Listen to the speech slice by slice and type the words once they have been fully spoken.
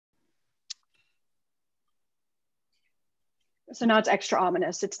So now it's extra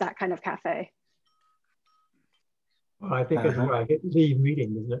ominous. It's that kind of cafe. Well, I think it's where I get to leave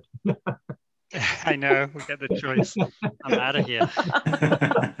meeting, isn't it? I know, we get the choice. I'm out of here.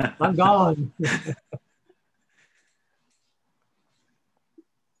 I'm gone.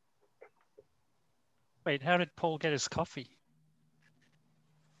 Wait, how did Paul get his coffee?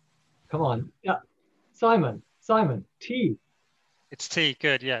 Come on. Yeah. Simon, tea. It's tea,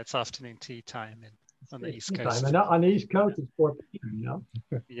 good. Yeah, it's afternoon tea time on the East Coast. And on the East Coast, it's 4 p.m., you know?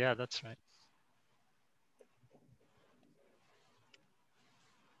 Yeah, that's right.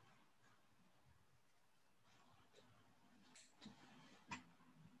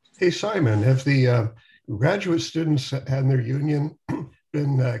 Hey, Simon, have the graduate students had their union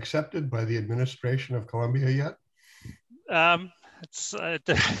been accepted by the administration of Columbia yet? Well,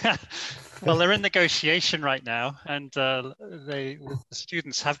 they're in negotiation right now, and the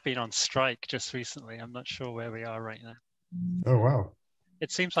students have been on strike just recently. I'm not sure where we are right now. Oh, wow.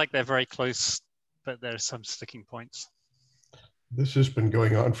 It seems like they're very close, but there's some sticking points. This has been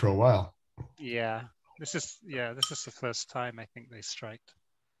going on for a while. Yeah, this is the first time I think they striked.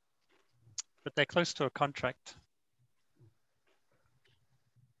 But they're close to a contract.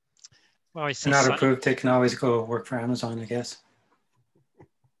 Well, I see. If not approved, they can always go work for Amazon, I guess.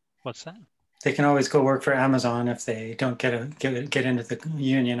 What's that? They can always go work for Amazon if they don't get into the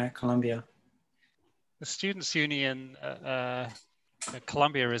union at Columbia. The students' union at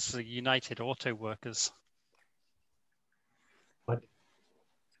Columbia is the United Auto Workers. What?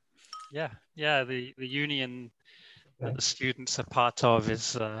 Yeah, the union that the students are part of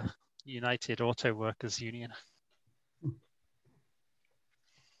is United Auto Workers Union.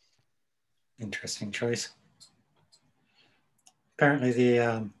 Interesting choice. Apparently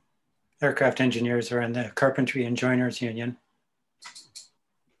the aircraft engineers are in the Carpentry and Joiners Union.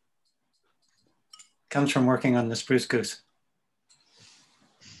 Comes from working on the Spruce Goose.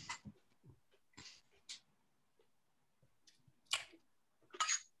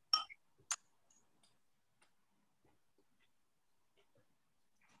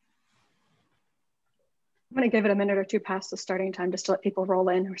 I'm going to give it a minute or two past the starting time just to let people roll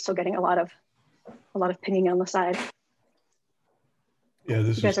in. We're still getting a lot of pinging on the side. Yeah,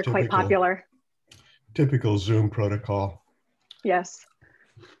 this you guys are quite popular. Typical Zoom protocol. Yes.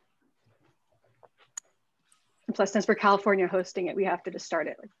 And plus, since we're California hosting it, we have to just start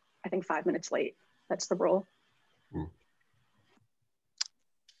it, I think 5 minutes late. That's the rule.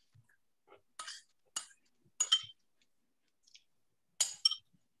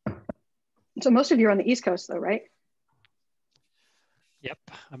 So most of you are on the East Coast though, right? Yep,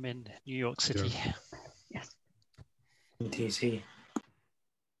 I'm in New York City. Yeah. Yes. DC.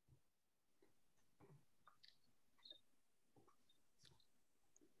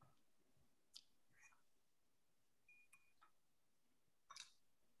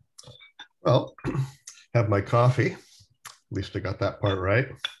 Well, have my coffee. At least I got that part right.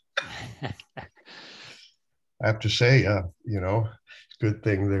 I have to say, you know, it's a good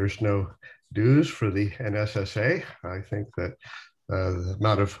thing there's no dues for the NSSA. I think that the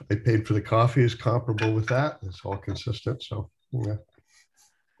amount I paid for the coffee is comparable with that. It's all consistent. So, yeah.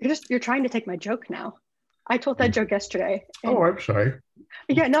 You're trying to take my joke now. I told that joke yesterday. Oh, I'm sorry.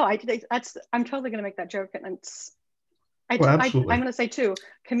 Yeah, no, I'm totally going to make that joke, and I'm going to say too.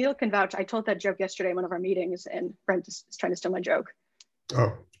 Camille can vouch. I told that joke yesterday in one of our meetings, and Brent is trying to steal my joke.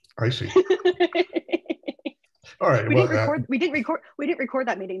 Oh, I see. All right. We didn't record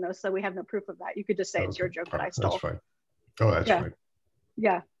that meeting though, so we have no proof of that. You could just say it's your joke that I stole. That's fine. Oh, that's fine.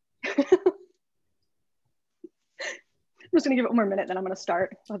 Yeah. I'm just gonna give it one more minute, then I'm gonna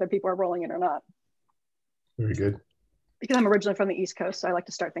start, whether people are rolling in or not. Very good. Because I'm originally from the East Coast, so I like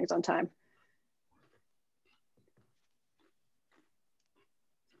to start things on time.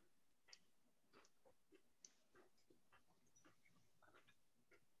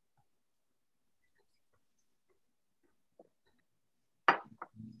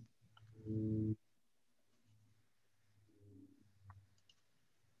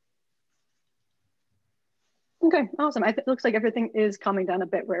 Okay, awesome. It looks like everything is calming down a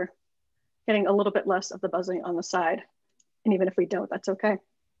bit. We're getting a little bit less of the buzzing on the side. And even if we don't, that's okay.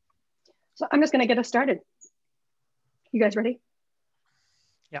 So I'm just gonna get us started. You guys ready?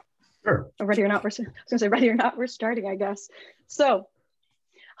 Yeah. Sure. Ready or not, ready or not, we're starting, I guess. So,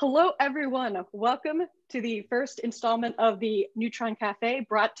 hello everyone. Welcome to the first installment of the Neutron Café,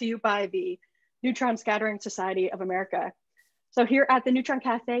 brought to you by the Neutron Scattering Society of America. So here at the Neutron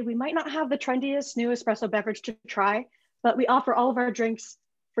Café, we might not have the trendiest new espresso beverage to try, but we offer all of our drinks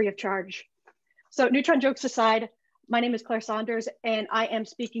free of charge. So Neutron jokes aside, my name is Claire Saunders, and I am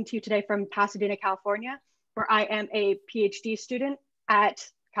speaking to you today from Pasadena, California. where I am a PhD student at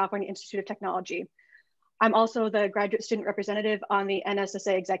California Institute of Technology. I'm also the graduate student representative on the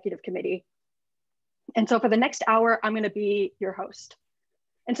NSSA Executive Committee. And so for the next hour, I'm going to be your host.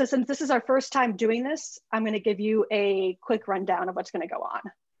 And so since this is our first time doing this, I'm going to give you a quick rundown of what's going to go on.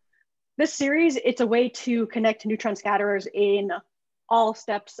 This series, it's a way to connect neutron scatterers in all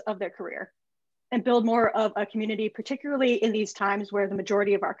steps of their career and build more of a community, particularly in these times where the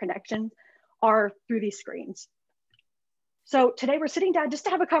majority of our connections are through these screens. So today we're sitting down just to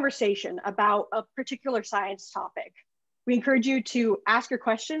have a conversation about a particular science topic. We encourage you to ask your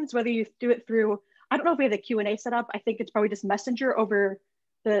questions, whether you do it through, I don't know if we have the Q&A set up. I think it's probably just Messenger over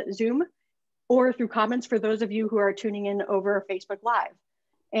the Zoom, or through comments for those of you who are tuning in over Facebook Live.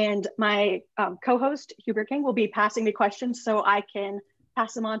 And my co-host, Hubert King, will be passing me questions so I can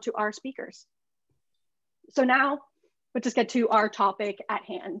pass them on to our speakers. So now let's just get to our topic at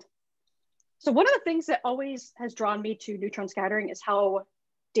hand. So one of the things that always has drawn me to neutron scattering is how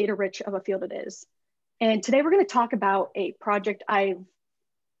data rich of a field it is. And today we're going to talk about a project I've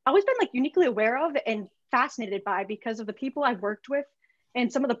always been like uniquely aware of and fascinated by because of the people I've worked with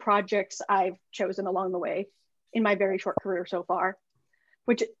and some of the projects I've chosen along the way in my very short career so far,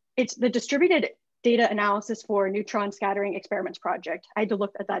 which it's the Distributed Data Analysis for Neutron Scattering Experiments project. I had to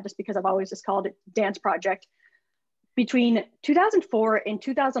look at that just because I've always just called it DANSE project. Between 2004 and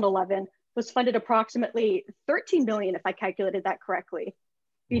 2011 was funded approximately 13 million, if I calculated that correctly,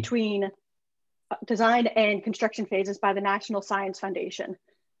 between design and construction phases by the National Science Foundation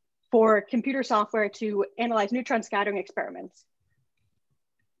for computer software to analyze neutron scattering experiments.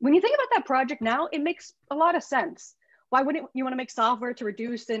 When you think about that project now, it makes a lot of sense. Why wouldn't you want to make software to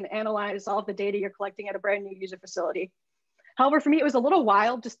reduce and analyze all of the data you're collecting at a brand new user facility? However, for me, it was a little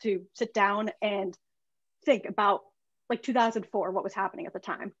wild just to sit down and think about like 2004, what was happening at the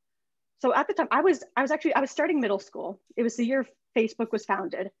time. So at the time, I was starting middle school. It was the year Facebook was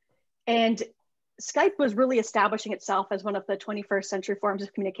founded, and Skype was really establishing itself as one of the 21st century forms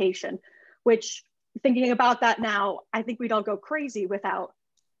of communication, which, thinking about that now, I think we'd all go crazy without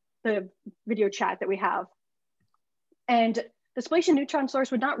the video chat that we have. And the spallation neutron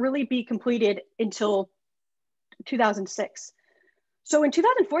source would not really be completed until 2006. So in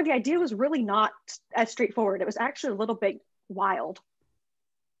 2004, the idea was really not as straightforward. It was actually a little bit wild.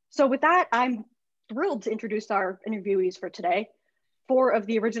 So with that, I'm thrilled to introduce our interviewees for today, 4 of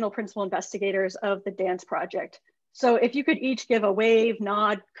the original principal investigators of the DANSE project. So if you could each give a wave,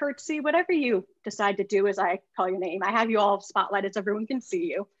 nod, curtsy, whatever you decide to do as I call your name. I have you all spotlighted so everyone can see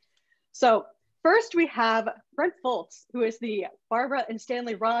you. So first we have Brent Fultz, who is the Barbara and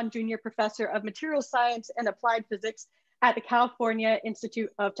Stanley Rawn Jr. Professor of Materials Science and Applied Physics at the California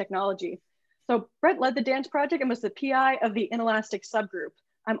Institute of Technology. So Brent led the DANSE project and was the PI of the inelastic subgroup.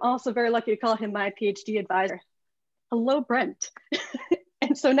 I'm also very lucky to call him my PhD advisor. Hello, Brent.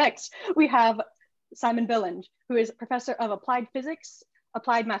 And so next we have Simon Billinge, who is Professor of Applied Physics,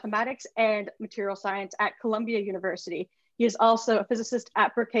 Applied Mathematics, and Material Science at Columbia University. He is also a physicist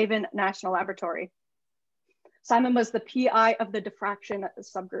at Brookhaven National Laboratory. Simon was the PI of the diffraction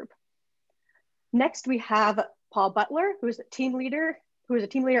subgroup. Next, we have Paul Butler, who is a team leader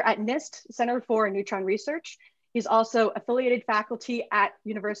at NIST, Center for Neutron Research. He's also affiliated faculty at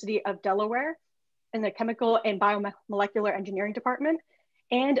University of Delaware in the Chemical and Biomolecular Engineering Department,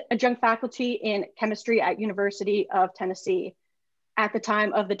 and adjunct faculty in chemistry at University of Tennessee. At the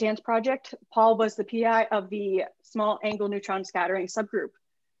time of the DANSE project, Paul was the PI of the small angle neutron scattering subgroup.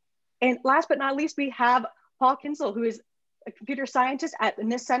 And last but not least, we have Paul Kienzle, who is a computer scientist at the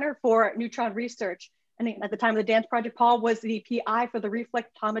NIST Center for Neutron Research. And at the time of the DANSE project, Paul was the PI for the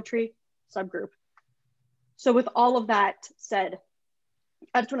reflectometry subgroup. So with all of that said,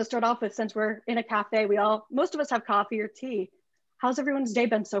 I just want to start off with, since we're in a cafe, most of us have coffee or tea. How's everyone's day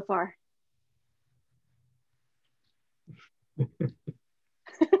been so far?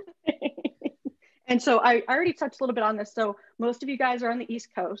 And so I already touched a little bit on this. So most of you guys are on the East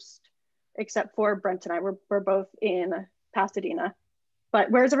Coast, except for Brent and I. We're both in Pasadena. But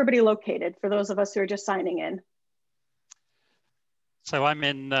where's everybody located for those of us who are just signing in? So I'm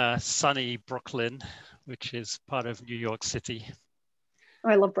in sunny Brooklyn, which is part of New York City. Oh,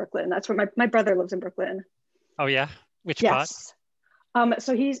 I love Brooklyn. That's where my brother lives, in Brooklyn. Oh yeah, which yes. Part?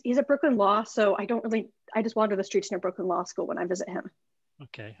 So he's at Brooklyn Law. So I just wander the streets near Brooklyn Law School when I visit him.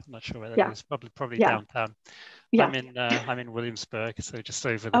 Okay, I'm not sure where that is. Probably downtown. Yeah. I'm in Williamsburg, so just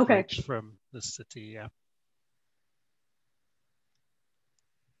over the bridge from the city. Yeah.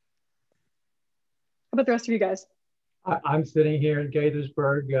 How about the rest of you guys? I'm sitting here in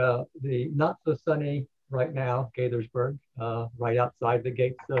Gaithersburg, the not so sunny right now, Gaithersburg, right outside the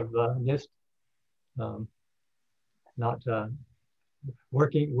gates of NIST. not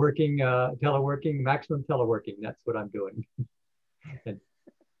teleworking, maximum teleworking. That's what I'm doing. And,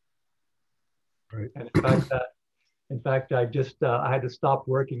 Right. and in fact, I just I had to stop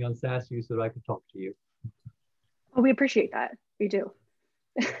working on SasView so that I could talk to you. Oh, we appreciate that. We do.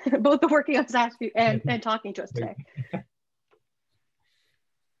 Both the working on SasView and talking to us today.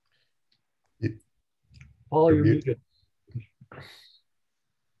 Paul, you're muted.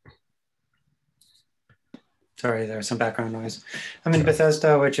 Sorry, there's some background noise. I'm in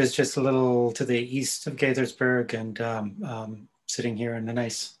Bethesda, which is just a little to the east of Gaithersburg, and sitting here in a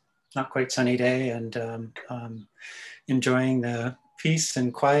nice, not quite sunny day, and enjoying the peace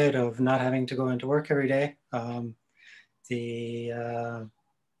and quiet of not having to go into work every day. Yeah,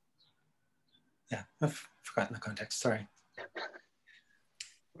 I've forgotten the context, sorry.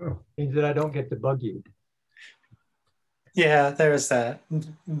 Oh. Means that I don't get to bug you. Yeah, there's that.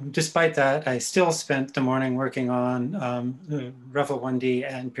 Despite that, I still spent the morning working on Ruffle 1D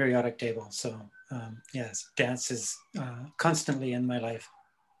and periodic table. So yes, dance is constantly in my life.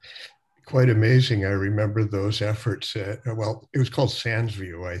 Quite amazing. I remember those efforts. Well, it was called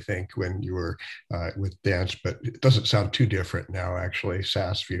SasView, I think, when you were with dance, but it doesn't sound too different now, actually,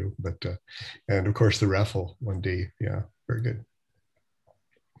 SasView. But and of course the Ruffle 1D. Yeah, very good.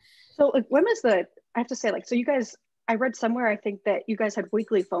 So like, when was the? I have to say, like, so you guys. I read somewhere, I think that you guys had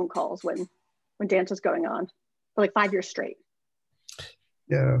weekly phone calls when dance was going on for like 5 years straight.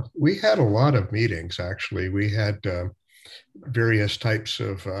 Yeah, we had a lot of meetings, actually. We had various types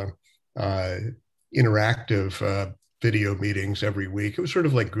of interactive video meetings every week. It was sort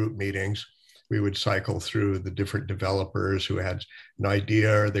of like group meetings. We would cycle through the different developers who had an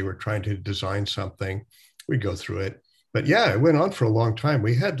idea or they were trying to design something. We'd go through it. But yeah, it went on for a long time.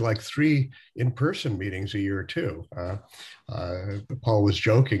 We had like 3 in-person meetings a year or 2. Paul was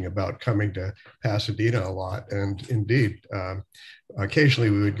joking about coming to Pasadena a lot. And indeed, occasionally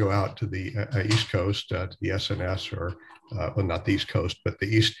we would go out to the East Coast, to the SNS, or well, not the East Coast, but the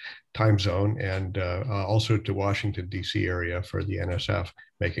East time zone, and also to Washington, DC area for the NSF.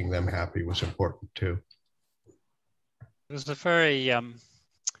 Making them happy was important too. It was a very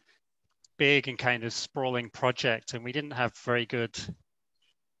big and kind of sprawling project, and we didn't have very good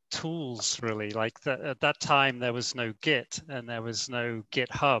tools really. Like at that time there was no Git and there was no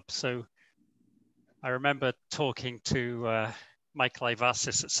GitHub. So I remember talking to Mike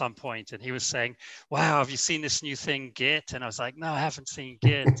Livasis at some point, and he was saying, wow, have you seen this new thing Git? And I was like, no, I haven't seen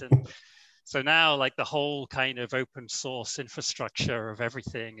Git. And so now like the whole kind of open source infrastructure of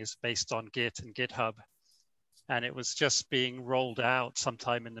everything is based on Git and GitHub. And it was just being rolled out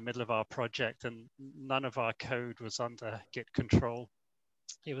sometime in the middle of our project, and none of our code was under Git control.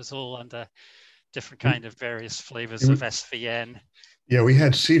 It was all under different kind of various flavors of SVN. Yeah, we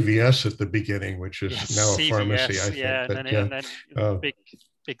had CVS at the beginning, which is now a CVS, pharmacy, I think. Yeah, but, and then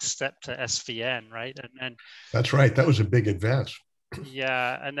big step to SVN, right? And that's right. That was a big advance.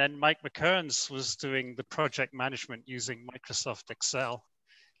 Yeah, and then Mike McKearns was doing the project management using Microsoft Excel,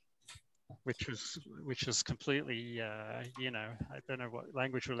 which was completely, you know, I don't know what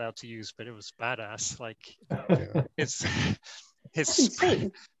language we're allowed to use, but it was badass. Like, yeah. his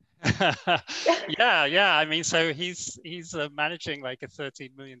yeah. I mean, so he's managing like a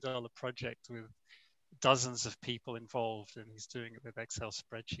 $13 million project with dozens of people involved, and he's doing it with Excel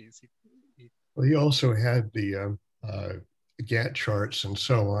spreadsheets. Well, he also had the Gantt charts and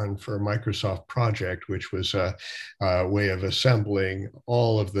so on for Microsoft Project, which was a way of assembling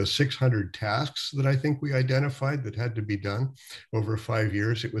all of the 600 tasks that I think we identified that had to be done over 5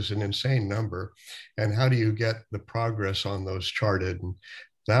 years. It was an insane number. And how do you get the progress on those charted? And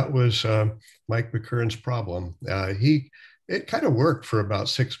that was Mike McKearn's problem. It kind of worked for about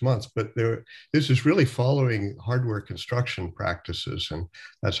 6 months, but this is really following hardware construction practices. And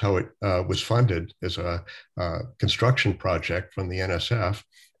that's how it was funded as a construction project from the NSF.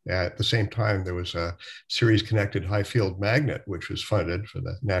 At the same time, there was a series connected high field magnet, which was funded for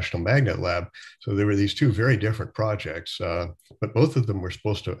the National Magnet Lab. So there were these 2 very different projects, but both of them were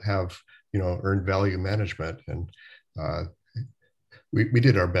supposed to have, you know, earned value management. And we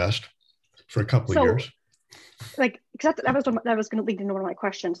did our best for a couple of years. Like, except that was going to lead into one of my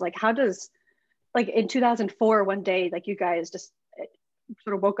questions. Like, how does, like in 2004, one day, like you guys just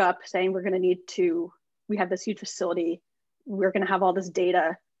sort of woke up saying, we have this huge facility, we're going to have all this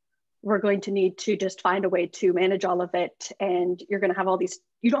data, we're going to need to just find a way to manage all of it, and you're going to have all these,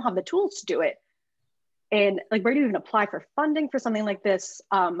 you don't have the tools to do it. And like, where do you even apply for funding for something like this?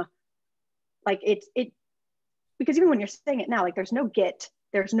 Like because even when you're saying it now, like there's no Git,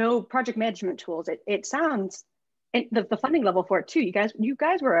 there's no project management tools. It sounds, and the funding level for it too. You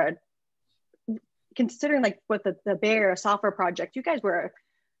guys were considering like what the Bay Area software project, you guys were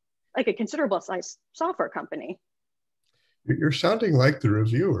like a considerable size software company. You're sounding like the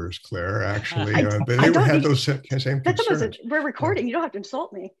reviewers, Claire, actually. But they had those same concerns. We're recording. You don't have to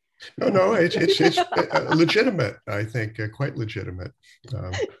insult me. No, it's legitimate, I think, quite legitimate.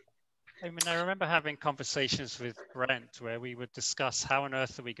 I mean, I remember having conversations with Brent where we would discuss how on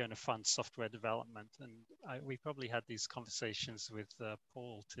earth are we going to fund software development, and we probably had these conversations with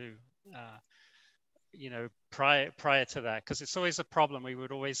Paul too. You know, prior to that, because it's always a problem. We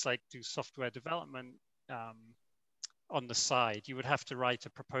would always like do software development on the side. You would have to write a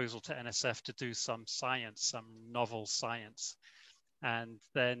proposal to NSF to do some science, some novel science. And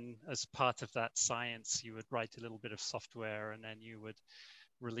then as part of that science, you would write a little bit of software and then you would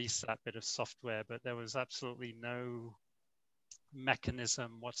release that bit of software. But there was absolutely no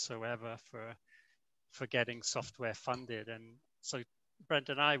mechanism whatsoever for getting software funded. And so Brent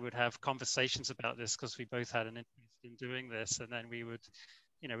and I would have conversations about this because we both had an interest in doing this. And then we would,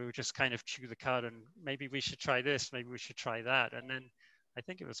 you know, we would just kind of chew the cud and maybe we should try this, maybe we should try that. And then I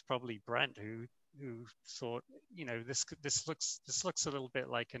think it was probably Brent who thought, you know, this looks a little bit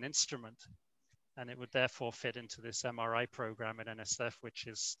like an instrument, and it would therefore fit into this MRI program at NSF, which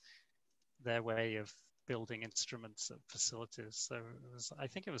is their way of building instruments at facilities. So I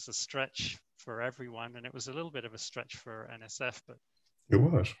think it was a stretch for everyone, and it was a little bit of a stretch for NSF, but it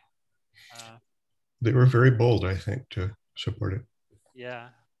was. They were very bold, I think, to support it. Yeah.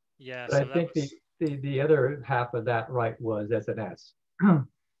 But so I think the other half of that was SNS.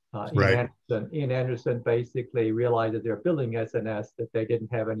 Right. Ian Anderson basically realized that they're building SNS, that they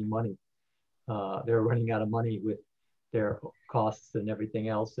didn't have any money. They were running out of money with their costs and everything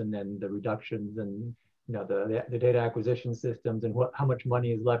else, and then the reductions and, you know, the data acquisition systems and how much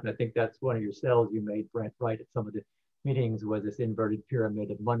money is left. And I think that's one of your sales you made, Brent, right, at some of the meetings, was this inverted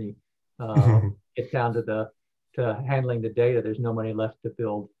pyramid of money. Get down to handling the data. There's no money left to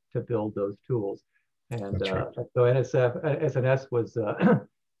build those tools. And right. So SNS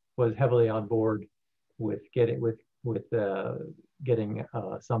was heavily on board with getting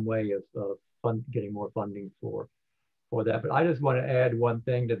some way of getting more funding for that. But I just want to add one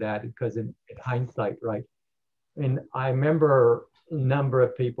thing to that, because in hindsight, right? And I remember a number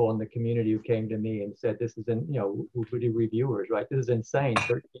of people in the community who came to me and said, "This is who do reviewers, right? This is insane."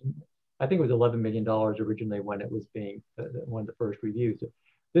 I think it was $11 million originally when it was being one of the first reviews.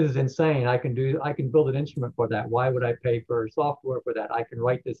 This is insane. I can build an instrument for that. Why would I pay for software for that? I can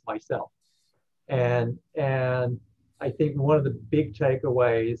write this myself. And I think one of the big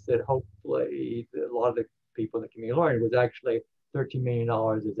takeaways that hopefully a lot of the people in the community learned was actually $13 million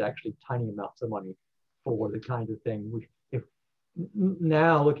is actually tiny amounts of money for the kind of thing. If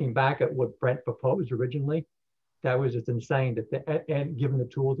now looking back at what Brent proposed originally, that was just insane. And given the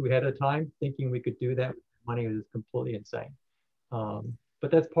tools we had at the time, thinking we could do that with money was completely insane. But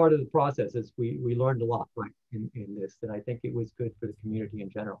that's part of the process. Is we learned a lot, right, in this, and I think it was good for the community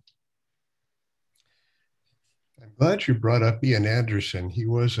in general. I'm glad you brought up Ian Anderson. He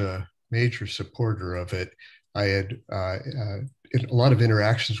was a major supporter of it. I had a lot of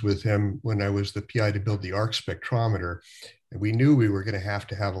interactions with him when I was the PI to build the ARC spectrometer. And we knew we were going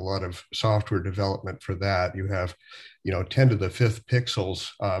to have a lot of software development for that. You have, 10 to the 5th pixels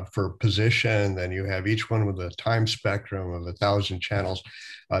for position. Then you have each one with a time spectrum of 1,000 channels.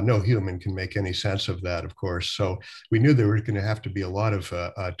 No human can make any sense of that, of course. So we knew there were going to have to be a lot of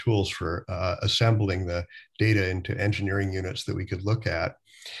tools for assembling the data into engineering units that we could look at.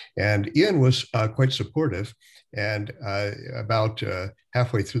 And Ian was quite supportive. And about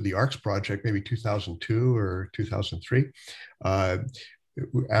halfway through the ARCS project, maybe 2002 or 2003,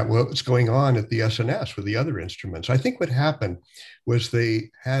 what's going on at the SNS with the other instruments. I think what happened was they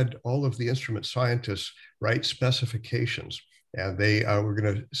had all of the instrument scientists write specifications, and they were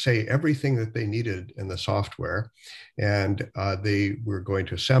going to say everything that they needed in the software, and they were going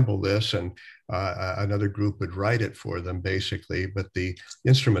to assemble this, and another group would write it for them, basically. But the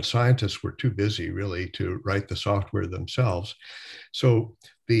instrument scientists were too busy, really, to write the software themselves. So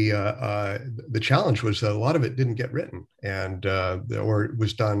the challenge was that a lot of it didn't get written, and or it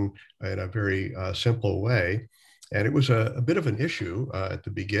was done in a very simple way. And it was a bit of an issue at the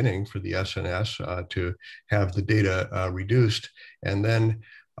beginning for the SNS to have the data reduced. And then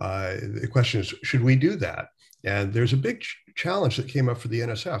the question is, should we do that? And there's a big challenge that came up for the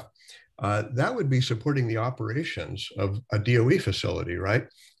NSF. That would be supporting the operations of a DOE facility, right?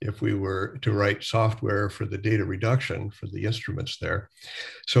 If we were to write software for the data reduction for the instruments there.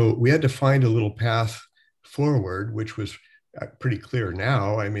 So we had to find a little path forward, which was pretty clear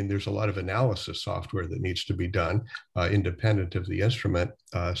now. I mean, there's a lot of analysis software that needs to be done independent of the instrument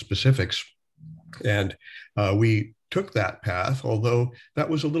specifics. And we took that path, although that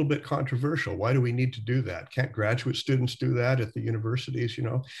was a little bit controversial. Why do we need to do that? Can't graduate students do that at the universities, you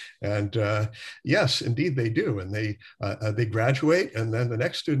know? And yes, indeed they do. And they graduate, and then the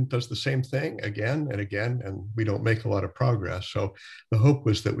next student does the same thing again and again, and we don't make a lot of progress. So the hope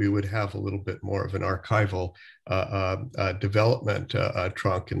was that we would have a little bit more of an archival development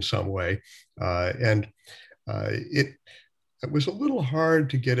trunk in some way. It was a little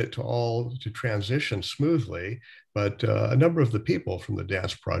hard to get it to transition smoothly, but a number of the people from the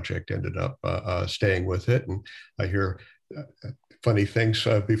DANSE project ended up staying with it. And I hear funny things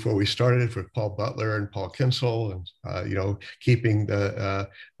before we started with Paul Butler and Paul Kienzle, and you know, keeping the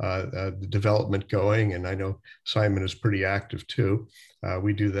development going. And I know Simon is pretty active too.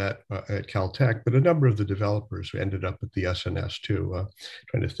 We do that at Caltech, but a number of the developers ended up at the SNS too.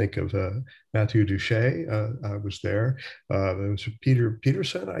 Trying to think of Matthew Duché was there. There was Peter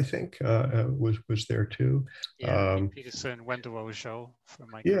Peterson, I think, was there too. Yeah, Peterson, Wendell Show from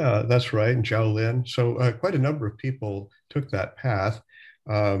my group. Yeah, that's right, and Zhao Lin. So quite a number of people took that path.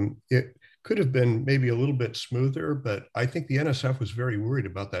 It could have been maybe a little bit smoother, but I think the NSF was very worried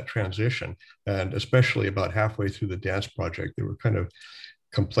about that transition, and especially about halfway through the DANSE project, they were kind of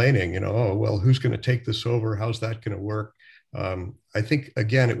complaining, you know, oh, well, who's going to take this over? How's that going to work? I think,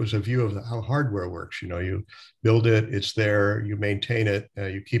 again, it was a view of how hardware works. You know, you build it, it's there, you maintain it,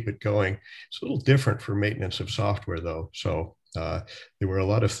 you keep it going. It's a little different for maintenance of software, though. So there were a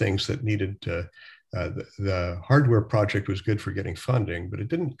lot of things that needed to, the hardware project was good for getting funding, but it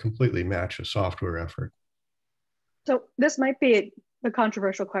didn't completely match a software effort. So this might be the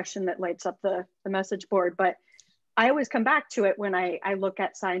controversial question that lights up the message board, but I always come back to it when I look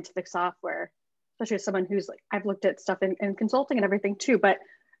at scientific software, especially as someone who's like, I've looked at stuff in consulting and everything too, but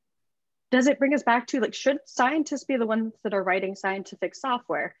does it bring us back to like, should scientists be the ones that are writing scientific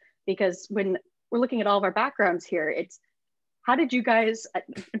software? Because when we're looking at all of our backgrounds here, it's, how did you guys,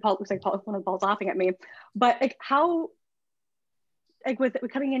 and Paul, looks like Paul, one of Paul's laughing at me, but like how, like with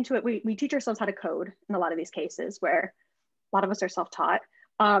coming into it, we teach ourselves how to code in a lot of these cases where a lot of us are self-taught.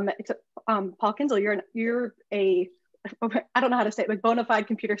 Except, Paul Kienzle, you're a, I don't know how to say it, like bona fide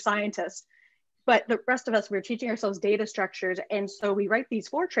computer scientist, but the rest of us, we're teaching ourselves data structures. And so we write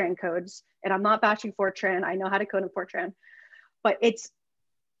these Fortran codes, and I'm not bashing Fortran, I know how to code in Fortran, but it's,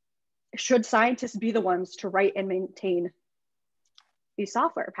 should scientists be the ones to write and maintain these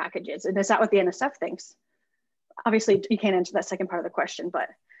software packages? And is that what the NSF thinks? Obviously, you can't answer that second part of the question, but.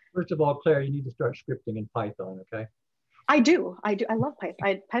 First of all, Claire, you need to start scripting in Python, okay? I do. I love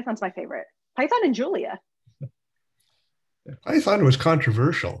Python. Python's my favorite. Python and Julia. Python was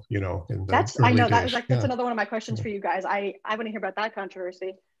controversial, you know. In the That's, early I know, days. that was like, that's another one of my questions for you guys. I want to hear about that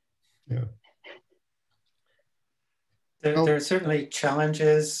controversy. Yeah. There are certainly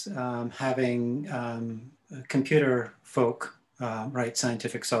challenges having computer folk write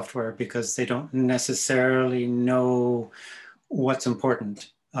scientific software because they don't necessarily know what's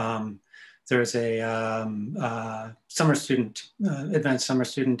important. There's a summer student, advanced summer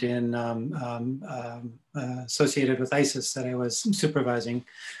student in associated with ISIS that I was supervising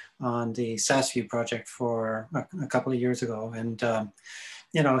on the SasView project for a couple of years ago. And,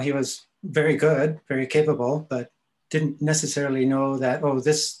 you know, he was very good, very capable, but didn't necessarily know that, oh,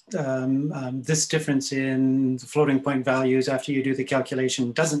 this difference in the floating point values after you do the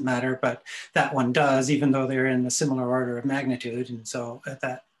calculation doesn't matter, but that one does, even though they're in a similar order of magnitude. And so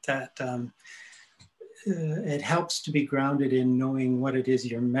it helps to be grounded in knowing what it is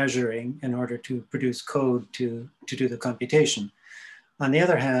you're measuring in order to produce code to do the computation. On the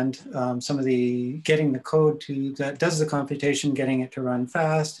other hand, some of the getting the code that does the computation, getting it to run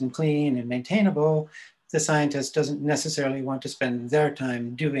fast and clean and maintainable, the scientist doesn't necessarily want to spend their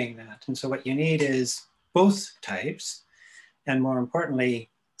time doing that. And so what you need is both types, and more importantly,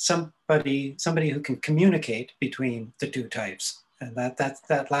 somebody who can communicate between the two types. And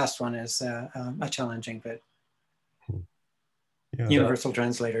that last one is a challenging bit. Yeah, universal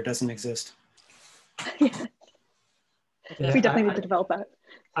translator doesn't exist. Yeah. We definitely need to develop that.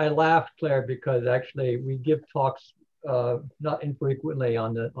 I laughed, Claire, because actually we give talks not infrequently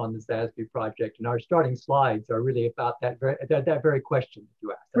on the SasView project, and our starting slides are really about that very question that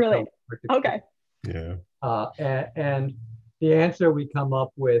you asked. Really? Okay. Yeah. And the answer we come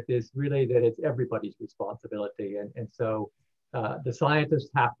up with is really that it's everybody's responsibility, and so the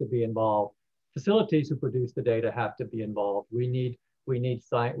scientists have to be involved. Facilities who produce the data have to be involved. We need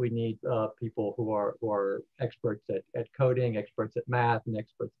people who are experts at coding, experts at math, and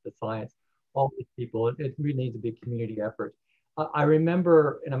experts at science. All these people, it really needs to be a community effort. I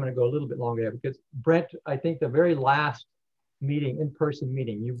remember, and I'm going to go a little bit longer because Brent, I think the very last meeting, in-person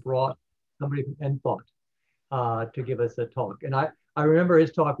meeting, you brought somebody from NThought to give us a talk. And I remember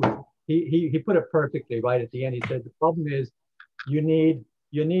his talk was, he put it perfectly right at the end. He said, the problem is you need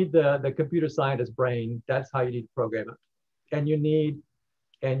the computer scientist brain. That's how you need to program it. And you need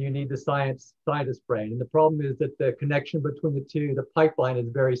the scientist brain. And the problem is that the connection between the two, the pipeline is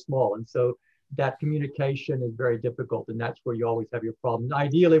very small. And so that communication is very difficult. And that's where you always have your problem.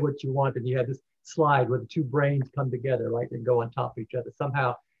 Ideally what you want, and you have this slide where the two brains come together, right, and go on top of each other.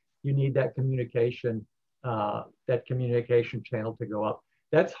 Somehow you need that communication channel to go up.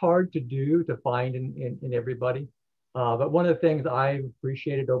 That's hard to do, to find in everybody. But one of the things I've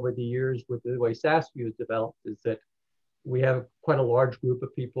appreciated over the years with the way SasView is developed is that we have quite a large group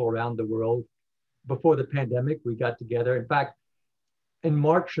of people around the world. Before the pandemic, we got together. In fact, in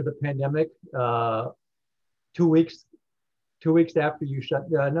March of the pandemic, 2 weeks after you shut,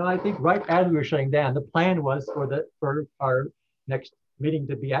 no, I think right as we were shutting down, the plan was for our next meeting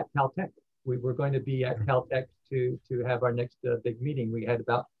to be at Caltech. We were going to be at Caltech to have our next big meeting. We had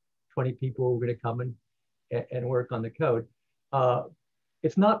about 20 people who were going to come and work on the code.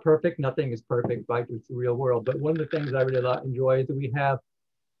 It's not perfect. Nothing is perfect, right? It's the real world. But one of the things I really enjoy is that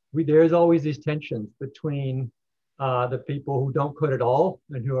there's always these tensions between the people who don't code at all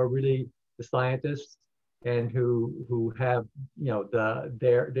and who are really the scientists and who have, you know,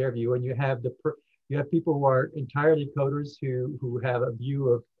 their view, and you have people who are entirely coders who have a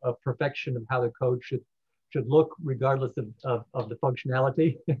view of perfection of how the code should look regardless of the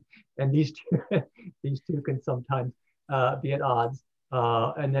functionality. And these two can sometimes be at odds.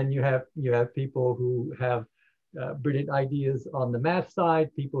 And then you have people who have brilliant ideas on the math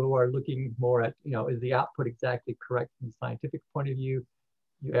side, people who are looking more at, you know, is the output exactly correct from the scientific point of view?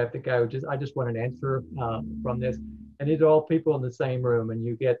 You have the guy who I just want an answer from this. And these are all people in the same room, and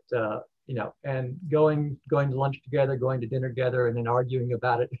you get, you know, and going to lunch together, going to dinner together, and then arguing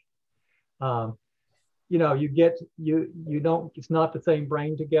about it. You know, it's not the same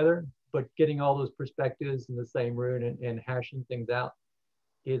brain together, but getting all those perspectives in the same room and hashing things out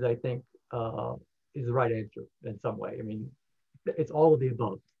is, I think, is the right answer in some way. I mean, it's all of the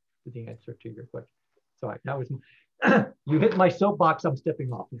above is the answer to your question. Sorry, that was, you hit my soapbox, I'm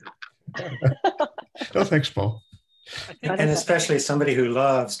stepping off now. No, thanks, Paul. And especially somebody who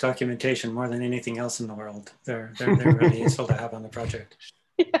loves documentation more than anything else in the world. They're really useful to have on the project.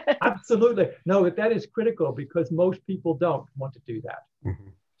 Absolutely. No, but that is critical because most people don't want to do that. Mm-hmm.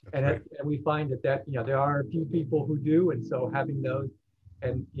 And, right. And we find that you know, there are a few people who do, and so having those,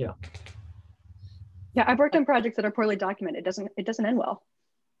 and you know. Yeah, I've worked on projects that are poorly documented. It doesn't end well.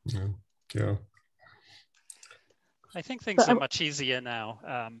 Yeah. I think things are much easier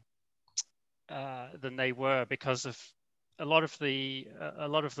now than they were because of a lot of the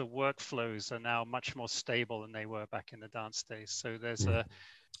workflows are now much more stable than they were back in the DANSE days. So there's a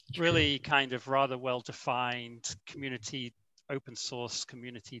really kind of rather well-defined community, open source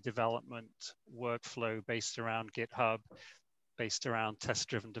community development workflow based around GitHub, based around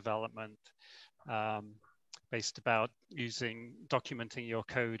test-driven development, based about documenting your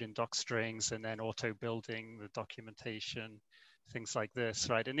code in doc strings and then auto-building the documentation, things like this,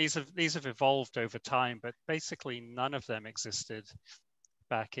 right? And these have evolved over time, but basically none of them existed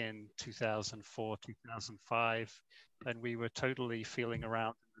back in 2004, 2005, and we were totally feeling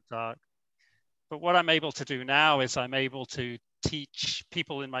around in the dark. But what I'm able to do now is I'm able to teach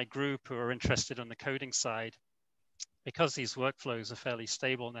people in my group who are interested on the coding side, because these workflows are fairly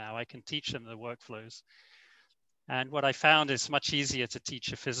stable now, I can teach them the workflows. And what I found is much easier to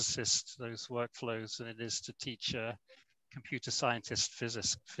teach a physicist those workflows than it is to teach a computer scientist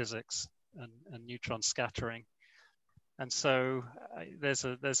physics and neutron scattering. And so there's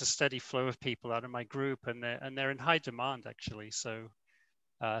a steady flow of people out of my group, and they're in high demand actually. So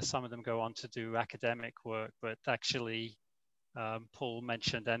some of them go on to do academic work, but actually Paul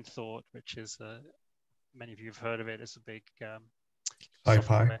mentioned NThought, which is many of you have heard of it. It's a big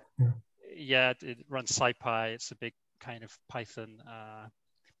SciPy. Yeah, it runs SciPy. It's a big kind of Python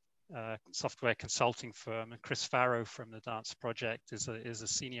software consulting firm. And Chris Farrow from the DANSE project is a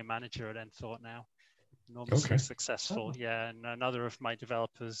senior manager at NThought now, enormously successful. Yeah, and another of my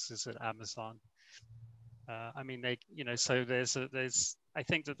developers is at Amazon. I mean, so I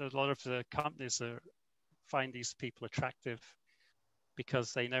think that a lot of the companies find these people attractive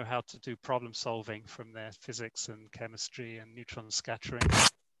because they know how to do problem solving from their physics and chemistry and neutron scattering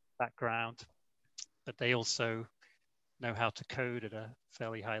background, but they also know how to code at a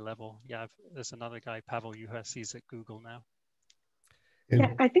fairly high level. Yeah, there's another guy, Pavel Juhas, he's at Google now.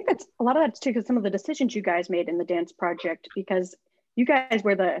 Yeah, I think that's a lot of that's too because some of the decisions you guys made in the DANSE project, because you guys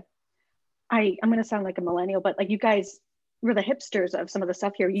were I'm going to sound like a millennial, but like you guys we're the hipsters of some of the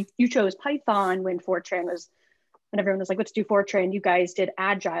stuff here. You chose Python when everyone was like, let's do Fortran. You guys did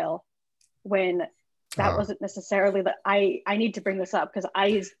Agile when that wasn't necessarily I need to bring this up because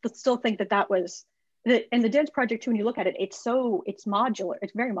I still think that was, and the DANSE project too, when you look at it, it's modular,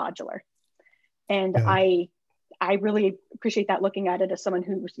 it's very modular. And I really appreciate that, looking at it as someone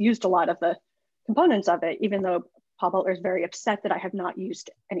who's used a lot of the components of it, even though Paul Butler is very upset that I have not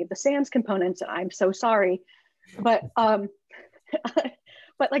used any of the SANS components, and I'm so sorry. But but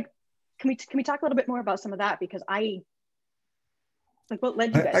like, can we talk a little bit more about some of that? Because what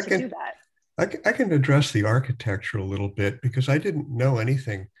led you guys to do that? I can address the architecture a little bit, because I didn't know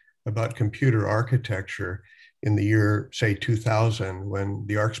anything about computer architecture in the year, say, 2000, when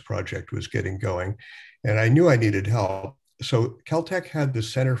the ARCS project was getting going. And I knew I needed help. So Caltech had the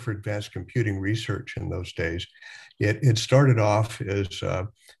Center for Advanced Computing Research in those days. It started off as a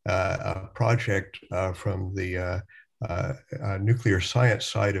project from the nuclear science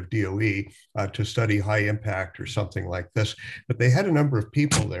side of DOE to study high impact or something like this. But they had a number of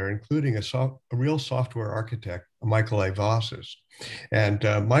people there, including a real software architect, Michael Ivasas. And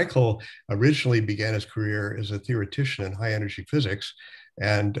Michael originally began his career as a theoretician in high energy physics,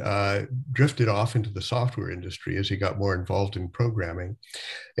 and drifted off into the software industry as he got more involved in programming.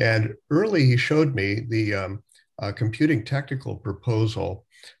 And early, he showed me the computing technical proposal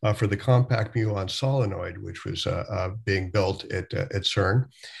for the compact muon solenoid, which was being built at CERN.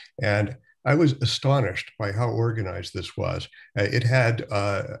 And I was astonished by how organized this was. It had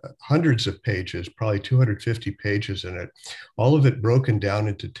hundreds of pages, probably 250 pages in it, all of it broken down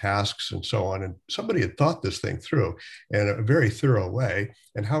into tasks and so on. And somebody had thought this thing through in a very thorough way,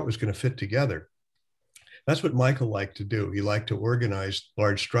 and how it was going to fit together. That's what Michael liked to do. He liked to organize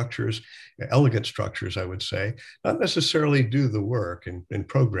large structures, elegant structures, I would say, not necessarily do the work in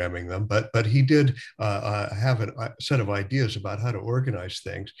programming them, but he did have a set of ideas about how to organize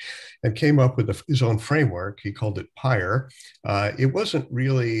things, and came up with his own framework. He called it PIRE. It wasn't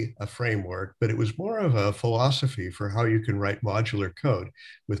really a framework, but it was more of a philosophy for how you can write modular code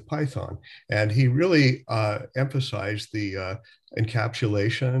with Python. And he really emphasized the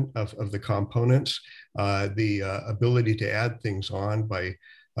encapsulation of the components, the ability to add things on by,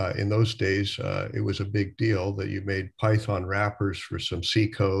 in those days, it was a big deal that you made Python wrappers for some C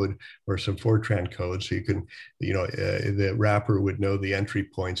code or some Fortran code. So you can, the wrapper would know the entry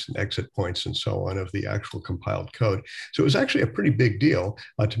points and exit points and so on of the actual compiled code. So it was actually a pretty big deal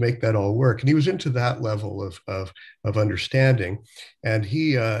to make that all work. And he was into that level of understanding. And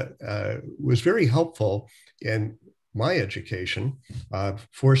he was very helpful in my education,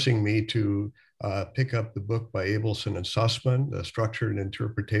 forcing me to pick up the book by Abelson and Sussman, The Structure and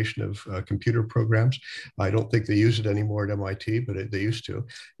Interpretation of Computer Programs. I don't think they use it anymore at MIT, but they used to.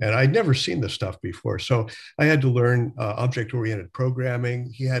 And I'd never seen this stuff before. So I had to learn object-oriented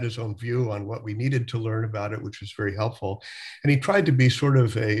programming. He had his own view on what we needed to learn about it, which was very helpful. And he tried to be sort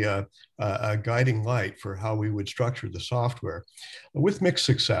of a guiding light for how we would structure the software, with mixed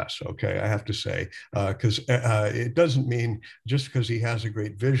success, okay, I have to say, because it doesn't mean just because he has a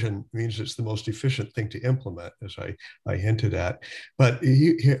great vision means it's the most efficient thing to implement, as I hinted at. But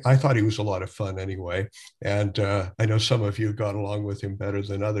I thought he was a lot of fun anyway. And I know some of you got along with him better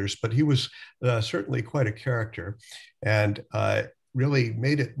than others, but he was certainly quite a character. And really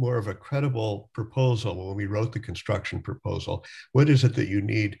made it more of a credible proposal when we wrote the construction proposal. What is it that you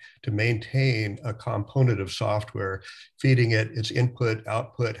need to maintain a component of software, feeding it its input,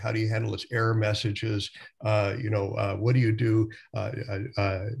 output? How do you handle its error messages? What do you do?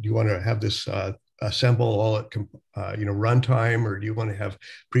 Do you want to have this assemble all at runtime, or do you want to have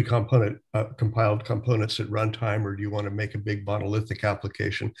compiled components at runtime, or do you want to make a big monolithic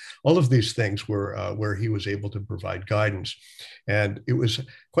application? All of these things were where he was able to provide guidance, and it was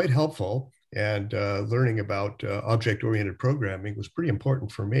quite helpful. And learning about object-oriented programming was pretty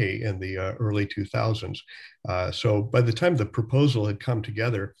important for me in the early 2000s. So by the time the proposal had come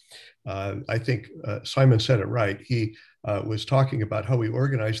together, I think Simon said it right. He was talking about how we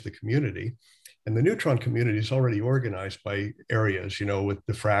organize the community. And the neutron community is already organized by areas, with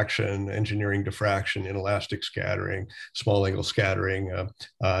diffraction, engineering diffraction, inelastic scattering, small angle scattering,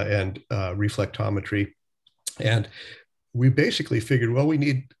 and reflectometry. And we basically figured, well, we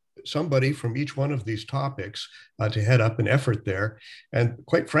need somebody from each one of these topics to head up an effort there. And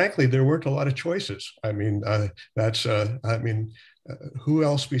quite frankly, there weren't a lot of choices. I mean, who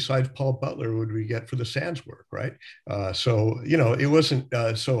else besides Paul Butler would we get for the SANS work, right? So, it wasn't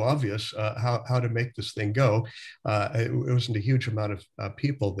so obvious how to make this thing go. It wasn't a huge amount of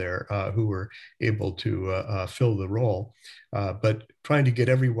people there who were able to fill the role. But trying to get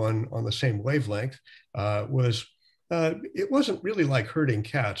everyone on the same wavelength was it wasn't really like herding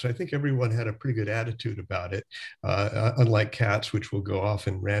cats. I think everyone had a pretty good attitude about it, unlike cats, which will go off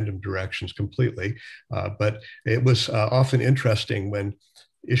in random directions completely. But it was often interesting when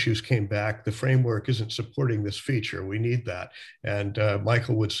issues came back, the framework isn't supporting this feature, we need that. And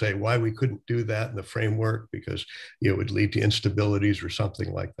Michael would say why we couldn't do that in the framework, because it would lead to instabilities or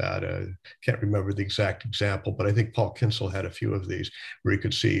something like that. Can't remember the exact example, but I think Paul Kienzle had a few of these where you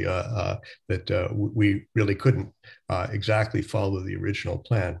could see that we really couldn't exactly follow the original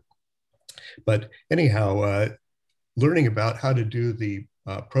plan. But anyhow, learning about how to do the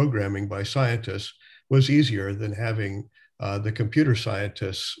programming by scientists was easier than having the computer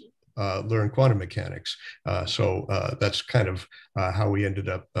scientists learn quantum mechanics. So that's kind of how we ended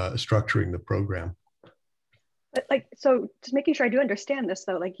up structuring the program. But like, so just making sure I do understand this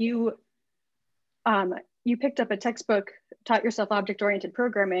though, like you picked up a textbook, taught yourself object-oriented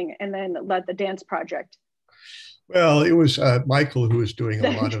programming, and then led the DANSE project. Well, it was Michael who was doing a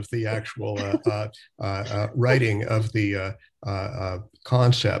lot of the actual writing of the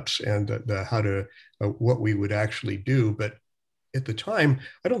concepts and how to what we would actually do. But at the time,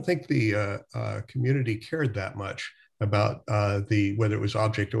 I don't think the community cared that much about whether it was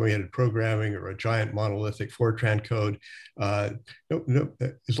object-oriented programming or a giant monolithic Fortran code. No,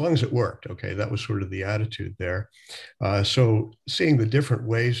 as long as it worked, okay, that was sort of the attitude there. So seeing the different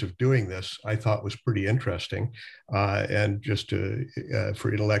ways of doing this, I thought was pretty interesting, and just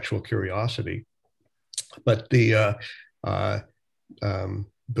for intellectual curiosity. But the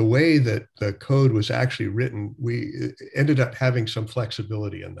way that the code was actually written, we ended up having some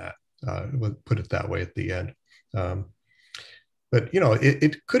flexibility in that. We'll put it that way at the end. But you know,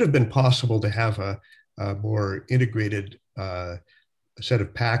 it could have been possible to have a more integrated set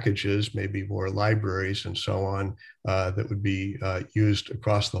of packages, maybe more libraries and so on, that would be used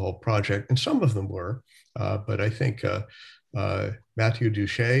across the whole project. And some of them were, but I think Matthew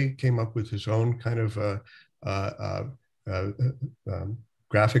Duché came up with his own kind of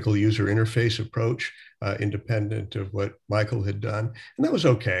graphical user interface approach, independent of what Michael had done. And that was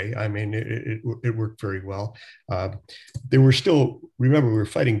okay. I mean, it worked very well. There were still, remember, we were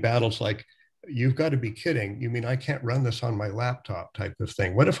fighting battles like, you've got to be kidding. You mean I can't run this on my laptop type of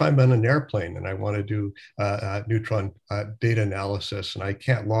thing? What if I'm on an airplane and I want to do neutron data analysis and I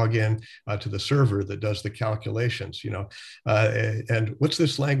can't log in to the server that does the calculations, you know? And what's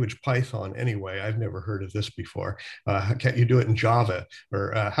this language Python anyway? I've never heard of this before. Can't you do it in Java?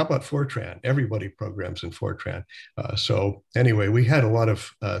 Or how about Fortran? Everybody programs in Fortran. So anyway, we had a lot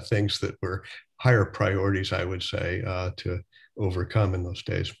of things that were higher priorities, I would say, to overcome in those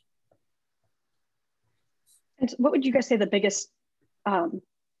days. And what would you guys say the biggest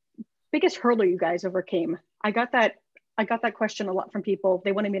hurdle you guys overcame? I got that question a lot from people.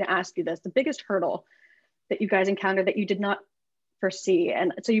 They wanted me to ask you this: the biggest hurdle that you guys encountered that you did not foresee.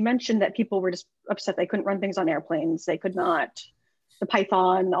 And so you mentioned that people were just upset they couldn't run things on airplanes. They could not, the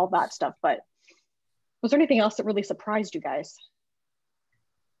Python, all that stuff. But was there anything else that really surprised you guys?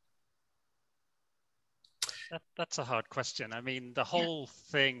 That's a hard question. I mean, the whole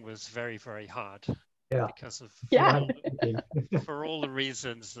thing was very, very hard. Yeah. Because of Yeah. for all the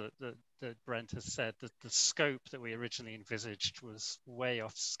reasons that Brent has said, that the scope that we originally envisaged was way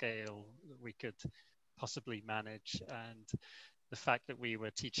off scale that we could possibly manage, and the fact that we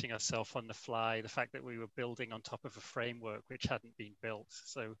were teaching ourselves on the fly, the fact that we were building on top of a framework which hadn't been built.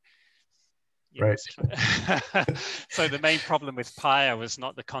 So right. So the main problem with Paya was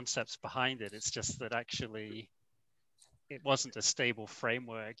not the concepts behind it. It's just that actually it wasn't a stable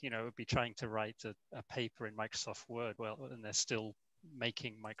framework. You know, it would be trying to write a paper in Microsoft Word, well, and they're still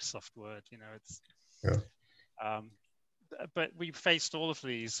making Microsoft Word, you know, it's, yeah. But we faced all of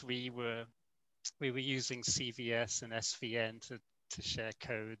these. We were using CVS and SVN to share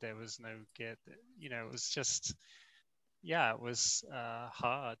code. There was no Git, you know, it was just, yeah, it was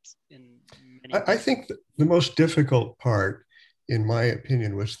hard in many ways. I think the most difficult part, in my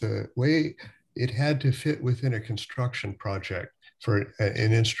opinion, was the way it had to fit within a construction project for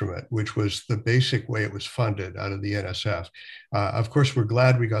an instrument, which was the basic way it was funded out of the NSF. Of course, we're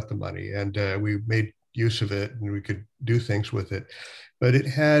glad we got the money and we made use of it and we could do things with it. But it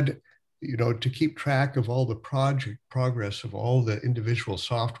had, you know, to keep track of all the project progress of all the individual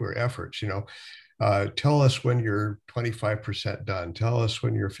software efforts, you know, tell us when you're 25% done. Tell us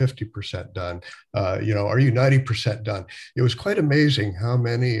when you're 50% done. You know, are you 90% done? It was quite amazing how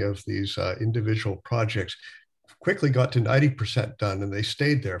many of these individual projects quickly got to 90% done and they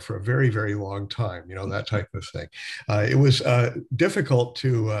stayed there for a very, very long time, you know, that type of thing. It was difficult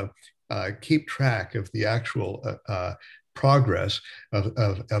to keep track of the actual progress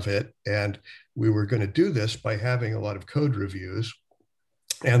of it. And we were going to do this by having a lot of code reviews.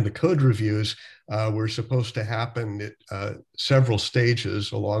 And the code reviews were supposed to happen at several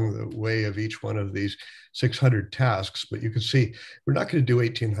stages along the way of each one of these 600 tasks. But you can see we're not going to do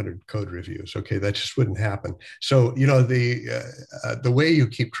 1,800 code reviews. Okay, that just wouldn't happen. So, you know, the way you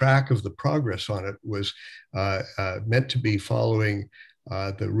keep track of the progress on it was meant to be following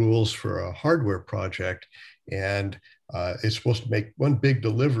the rules for a hardware project. And it's supposed to make one big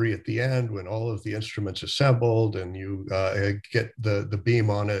delivery at the end when all of the instruments assembled and you get the beam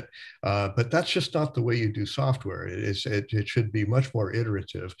on it. But that's just not the way you do software. It should be much more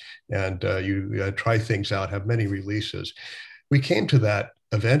iterative, and you try things out, have many releases. We came to that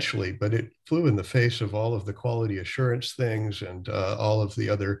eventually, but it flew in the face of all of the quality assurance things and all of the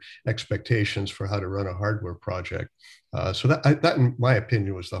other expectations for how to run a hardware project. So that, in my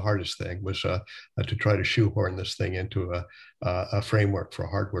opinion, was the hardest thing, was to try to shoehorn this thing into a framework for a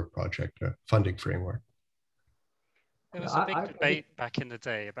hardware project, a funding framework. There was a big debate back in the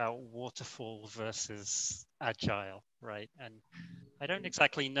day about waterfall versus agile, right? And I don't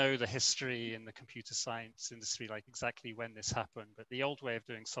exactly know the history in the computer science industry, like exactly when this happened, but the old way of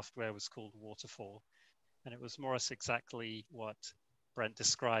doing software was called waterfall. And it was more or less exactly what Brent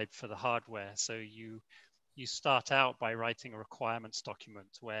described for the hardware. So you start out by writing a requirements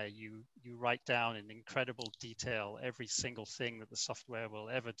document where you write down in incredible detail every single thing that the software will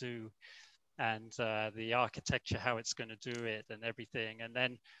ever do, and the architecture, how it's going to do it and everything.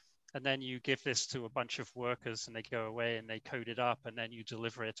 And then you give this to a bunch of workers and they go away and they code it up, and then you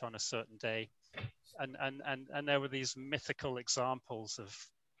deliver it on a certain day. And there were these mythical examples of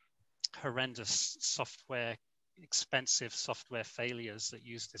horrendous software, expensive software failures that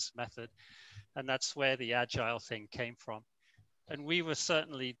used this method. And that's where the agile thing came from. And we were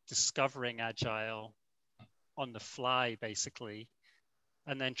certainly discovering agile on the fly, basically,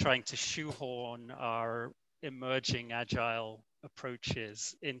 and then trying to shoehorn our emerging agile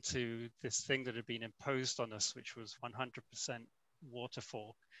approaches into this thing that had been imposed on us, which was 100%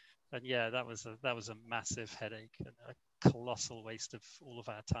 waterfall. And yeah, that was a massive headache and a colossal waste of all of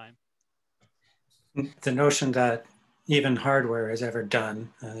our time. The notion that even hardware is ever done,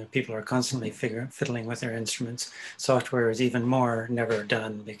 people are constantly fiddling with their instruments. Software is even more never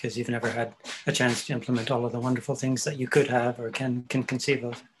done, because you've never had a chance to implement all of the wonderful things that you could have or can conceive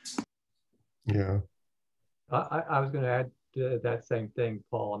of. Yeah. I was going to add to that same thing,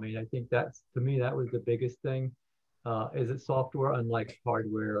 Paul. I mean, I think to me, that was the biggest thing, is that software, unlike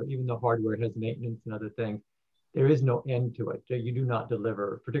hardware, even though hardware has maintenance and other things, there is no end to it. You do not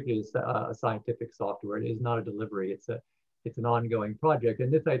deliver, particularly a scientific software. It is not a delivery. It's an ongoing project.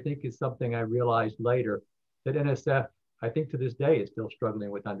 And this, I think, is something I realized later that NSF, I think to this day, is still struggling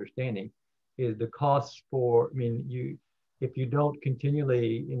with understanding, is the costs for, I mean, if you don't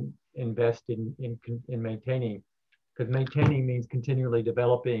continually invest in maintaining, because maintaining means continually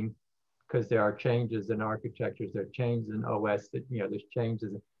developing, because there are changes in architectures, there are changes in OS, that, you know, there's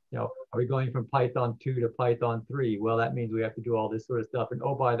changes in, you know, are we going from Python 2 to Python 3? Well, that means we have to do all this sort of stuff. And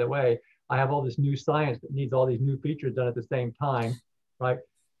oh, by the way, I have all this new science that needs all these new features done at the same time, right?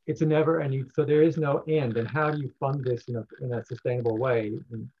 It's a never-ending, so there is no end. And how do you fund this in a sustainable way?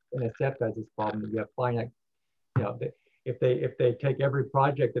 And NSF has this problem that you have finite, you know, if they take every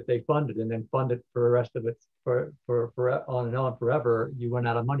project that they funded and then fund it for the rest of it for on and on forever, you run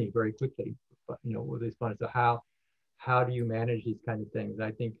out of money very quickly, you know, with these funds. So how do you manage these kind of things?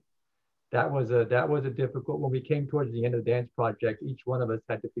 I think that was a difficult, when we came towards the end of the DANSE project, each one of us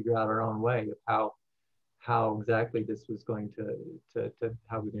had to figure out our own way of how exactly this was going to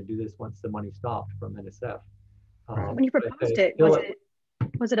how we're going to do this once the money stopped from NSF. When you proposed it,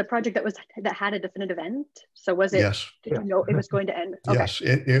 was it a project that had a definitive end? So was it, yes. Did you know it was going to end? Okay. Yes,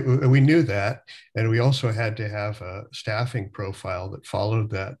 we knew that. And we also had to have a staffing profile that followed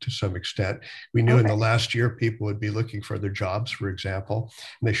that to some extent. We knew in the last year, people would be looking for their jobs, for example,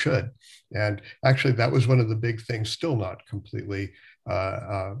 and they should. And actually, that was one of the big things still not completely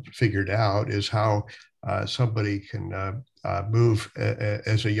figured out, is how somebody can move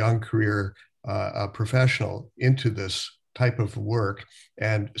as a young career professional into this type of work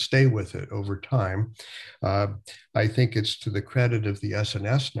and stay with it over time. I think it's to the credit of the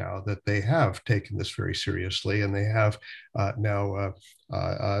SNS now that they have taken this very seriously, and they have now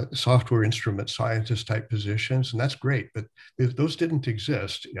software instrument scientist type positions, and that's great, but those didn't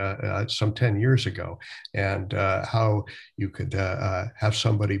exist some 10 years ago. And how you could have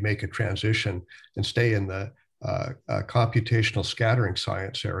somebody make a transition and stay in the computational scattering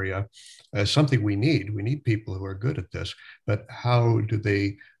science area is something we need. We need people who are good at this, but how do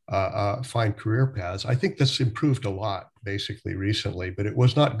they find career paths. I think that's improved a lot basically recently, but it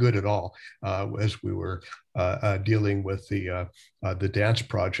was not good at all as we were dealing with the DANSE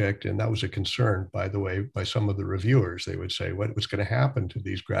project. And that was a concern, by the way, by some of the reviewers. They would say, what was going to happen to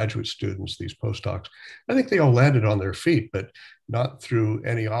these graduate students, these postdocs? I think they all landed on their feet, but not through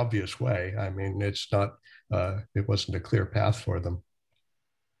any obvious way. I mean, it's not, it wasn't a clear path for them.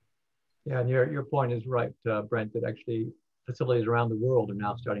 Yeah, and your point is right, Brent, that actually facilities around the world are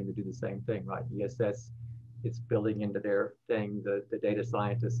now starting to do the same thing, right? ESS, it's building into their thing, the data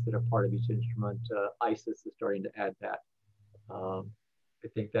scientists that are part of each instrument. ISIS is starting to add that. I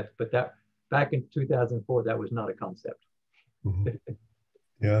think that, but that back in 2004, that was not a concept. Mm-hmm.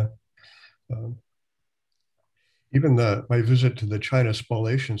 Yeah. Even my visit to the China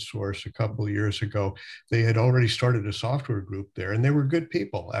Spallation Source a couple of years ago, they had already started a software group there, and they were good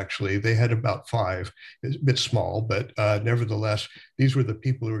people, actually. They had about 5, it's a bit small, but nevertheless, these were the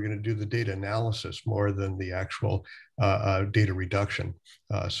people who were going to do the data analysis more than the actual data reduction.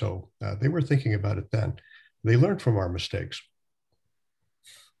 So they were thinking about it then. They learned from our mistakes.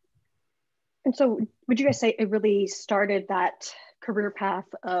 And so would you guys say it really started that career path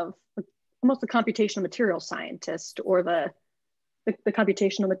of almost the computational material scientist or the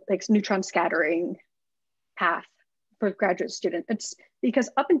computational like neutron scattering path for a graduate student? It's because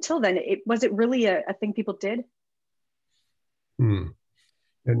up until then, was it really a thing people did? And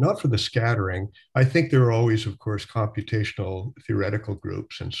not for the scattering. I think there are always, of course, computational theoretical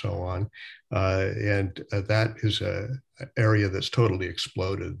groups and so on. That is an area that's totally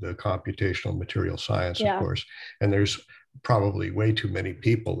exploded, the computational material science, of course. And there's probably way too many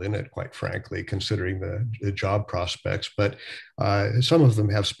people in it, quite frankly, considering the job prospects. But some of them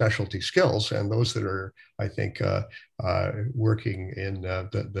have specialty skills, and those that are, I think, working in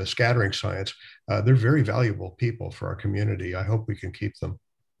the scattering science, they're very valuable people for our community. I hope we can keep them.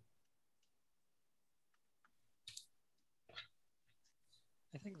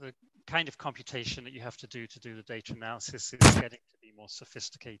 I think the kind of computation that you have to do the data analysis is getting to be more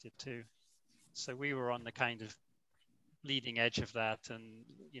sophisticated too. So we were on the kind of leading edge of that, and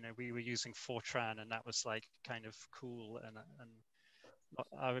we were using Fortran, and that was like kind of cool, and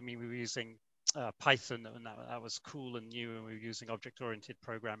I mean we were using Python, and that was cool and new, and we were using object-oriented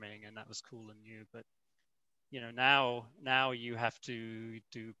programming, and that was cool and new. But now you have to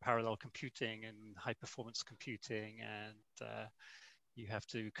do parallel computing and high performance computing, and you have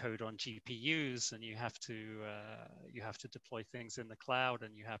to code on GPUs, and you have to deploy things in the cloud,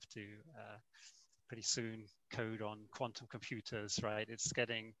 and you have to pretty soon code on quantum computers, right? It's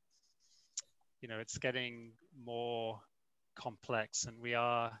getting more complex, and we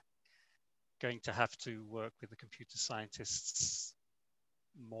are going to have to work with the computer scientists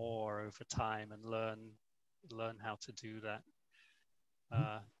more over time and learn how to do that.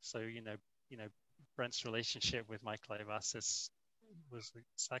 So Brent's relationship with Michael Ayvas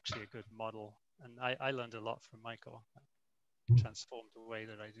it's actually a good model, and I learned a lot from Michael. Transformed the way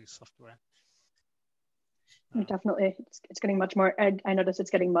that I do software. Definitely, it's getting much more. I notice it's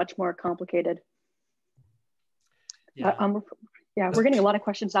getting much more complicated. Yeah. We're getting a lot of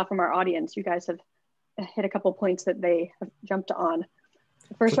questions now from our audience. You guys have hit a couple points that they have jumped on.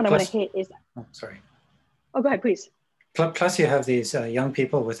 The first one I want to hit is. Oh, sorry. Oh, go ahead, please. Plus, you have these young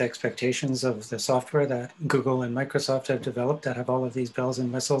people with expectations of the software that Google and Microsoft have developed that have all of these bells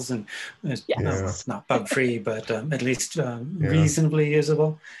and whistles, and it's not bug-free, but at least reasonably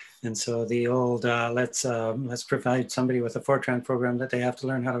usable. And so the old let's provide somebody with a Fortran program that they have to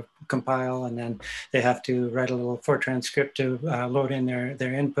learn how to compile, and then they have to write a little Fortran script to load in their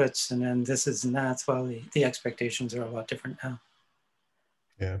inputs, and then this is and that. Well, the expectations are a lot different now.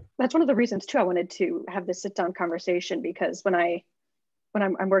 Yeah, that's one of the reasons too I wanted to have this sit-down conversation, because when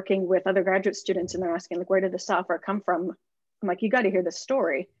I'm working with other graduate students and they're asking like, where did the software come from? I'm like, you got to hear this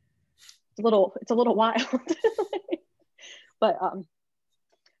story. It's a little wild. But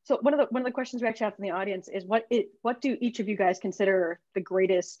so one of the questions we actually have from the audience is what do each of you guys consider the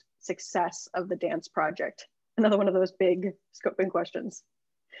greatest success of the DANSE project? Another one of those big scoping questions.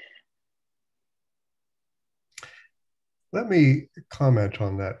 Let me comment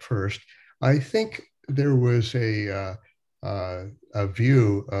on that first. I think there was a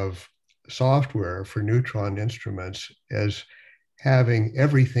view of software for neutron instruments as having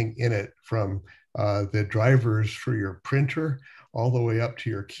everything in it, from the drivers for your printer all the way up to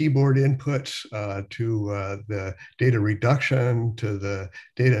your keyboard inputs, to the data reduction, to the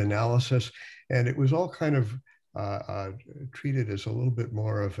data analysis. And it was all kind of treated as a little bit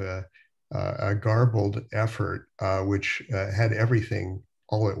more of a garbled effort, which had everything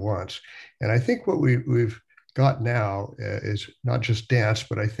all at once. And I think what we've got now is not just DANSE,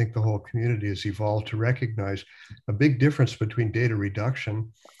 but I think the whole community has evolved to recognize a big difference between data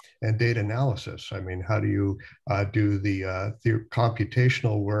reduction and data analysis. I mean, how do you do the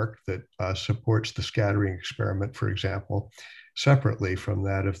computational work that supports the scattering experiment, for example, separately from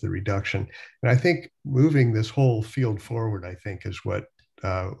that of the reduction? And I think moving this whole field forward, I think, is what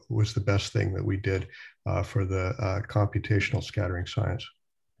was the best thing that we did for the computational scattering science.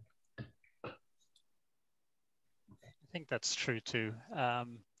 I think that's true too.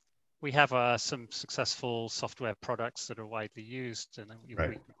 We have some successful software products that are widely used, and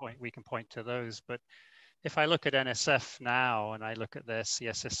we can point to those. But if I look at NSF now, and I look at their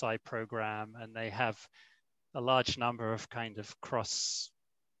CSSI program, and they have a large number of kind of cross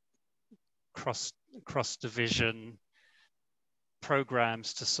division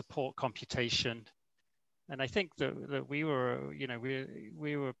programs to support computation. And I think that we were, you know,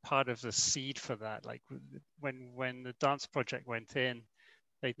 we were part of the seed for that. Like when the DANSE project went in,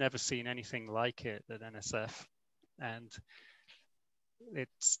 they'd never seen anything like it at NSF, and it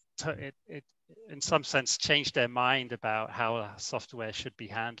in some sense changed their mind about how software should be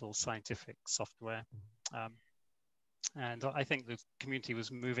handled, scientific software. And I think the community was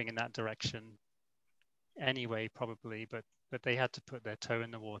moving in that direction anyway, probably, but they had to put their toe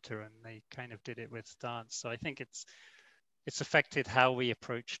in the water, and they kind of did it with DANSE. So I think it's affected how we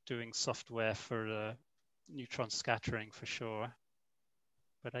approach doing software for neutron scattering for sure.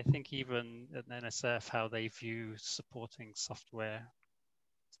 But I think even at NSF, how they view supporting software,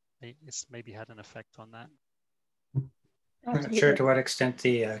 it's maybe had an effect on that. I'm not sure to what extent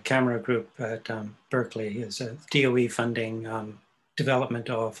the camera group at Berkeley is a DOE funding development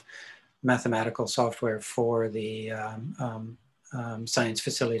of mathematical software for the science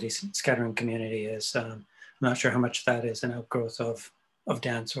facilities scattering community is. I'm not sure how much that is an outgrowth of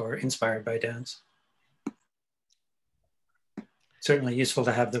DANSE or inspired by DANSE. Certainly useful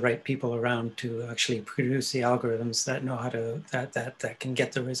to have the right people around to actually produce the algorithms that know how to, that can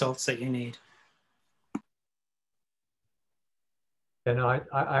get the results that you need. And I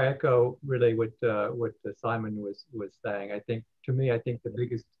echo really what Simon was saying. I think, to me, I think the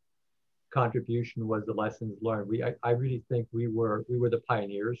biggest contribution was the lessons learned. I really think we were the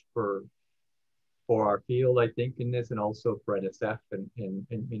pioneers for our field, I think, in this, and also for NSF in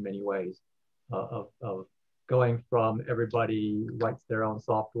many ways, of going from everybody writes their own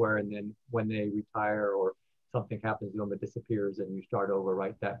software, and then when they retire or something happens to them, it disappears and you start over,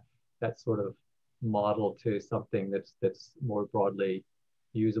 right? That sort of model to something that's more broadly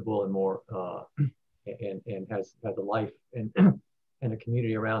usable and more and has a life and a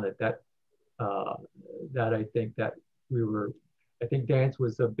community around it. That I think that I think DANSE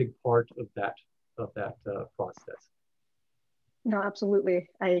was a big part of that process. No, absolutely.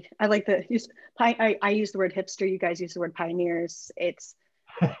 I like the use. I use the word hipster. You guys use the word pioneers. It's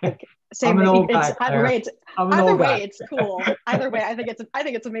like same. Either way, it's cool. Either way, I think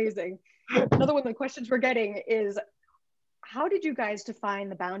it's amazing. Another one of the questions we're getting is, how did you guys define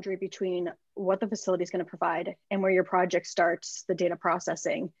the boundary between what the facility is going to provide and where your project starts, the data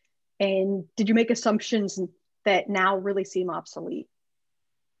processing? And did you make assumptions that now really seem obsolete?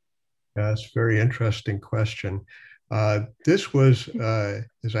 Yeah, that's a very interesting question. This was,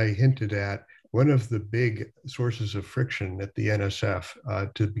 as I hinted at, one of the big sources of friction at the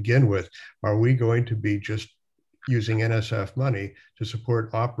NSF to begin with. Are we going to be just using NSF money to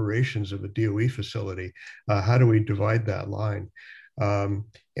support operations of a DOE facility? How do we divide that line? And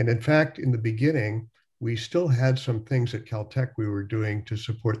in fact, in the beginning, we still had some things at Caltech we were doing to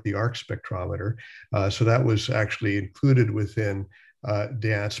support the arc spectrometer. So that was actually included within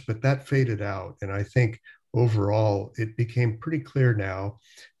DANSE, but that faded out. And I think overall, it became pretty clear now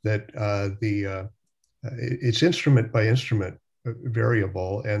that it's instrument by instrument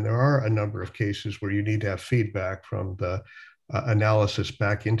variable, and there are a number of cases where you need to have feedback from the analysis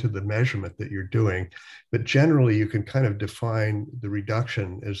back into the measurement that you're doing. But generally, you can kind of define the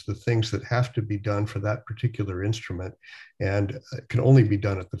reduction as the things that have to be done for that particular instrument and can only be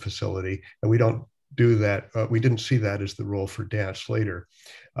done at the facility. And we don't do that. We didn't see that as the role for DANSE later.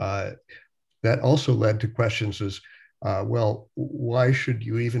 That also led to questions as, well, why should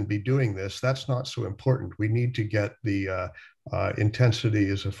you even be doing this? That's not so important. We need to get the intensity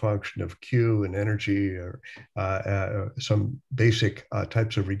as a function of Q and energy or some basic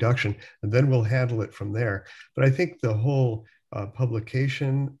types of reduction, and then we'll handle it from there. But I think the whole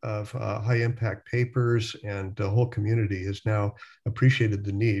publication of high impact papers and the whole community has now appreciated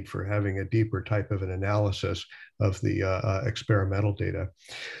the need for having a deeper type of an analysis of the experimental data.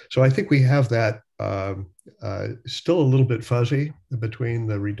 So I think we have that still a little bit fuzzy between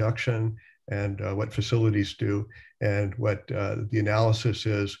the reduction and what facilities do and what the analysis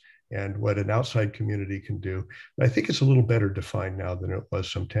is and what an outside community can do. And I think it's a little better defined now than it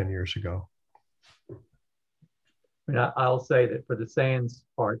was some 10 years ago. I mean, I'll say that for the SANS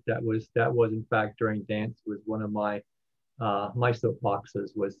part, that was in fact during DANSE was one of my my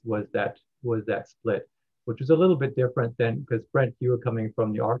soapboxes was that split, which was a little bit different than, because Brent, you were coming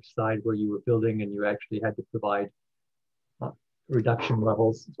from the ARC side where you were building and you actually had to provide reduction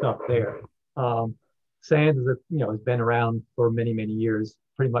levels stuff there. SANS is has been around for many years,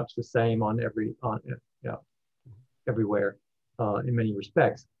 pretty much the same on everywhere in many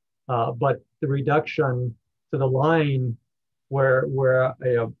respects. But the reduction to the line where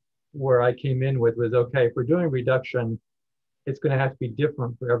I came in with was, okay, if we're doing reduction, it's going to have to be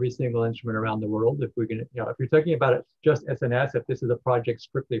different for every single instrument around the world. If we're going to, if you're talking about it just SNS, if this is a project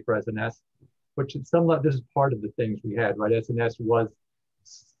strictly for SNS, which is somewhat, this is part of the things we had, right? SNS was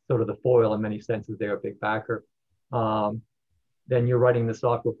sort of the foil in many senses. They're a big backer. Then you're writing the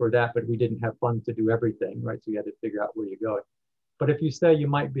software for that, but we didn't have funds to do everything, right? So you had to figure out where you're going. But if you say you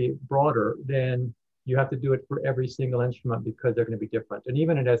might be broader, then you have to do it for every single instrument because they're going to be different. And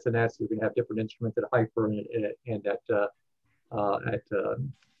even in SNS, you're going to have different instruments at hyper and at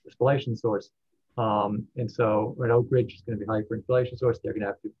installation source. And so at Oak Ridge is going to be hyper installation source. They're going to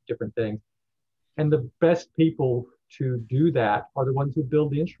have to do different things. And the best people to do that are the ones who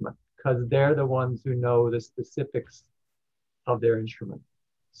build the instrument, because they're the ones who know the specifics of their instrument.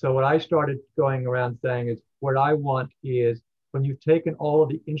 So what I started going around saying is, what I want is when you've taken all of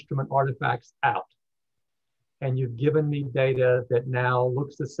the instrument artifacts out and you've given me data that now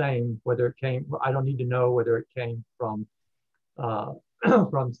looks the same, whether it came, I don't need to know whether it came from from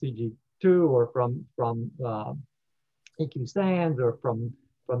CG2 or from EQ SANS or from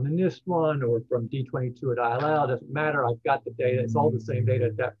the NIST one or from D22 at ILL, doesn't matter. I've got the data. It's all the same data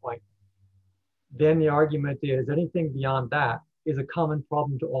at that point. Then the argument is anything beyond that is a common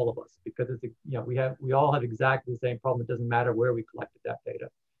problem to all of us, because it's we all have exactly the same problem. It doesn't matter where we collected that data.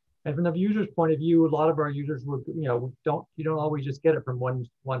 And from the user's point of view, a lot of our users were, you don't always just get it from one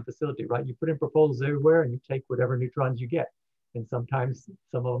facility, right? You put in proposals everywhere and you take whatever neutrons you get. And sometimes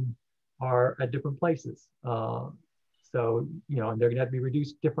some of them are at different places. So, and they're gonna have to be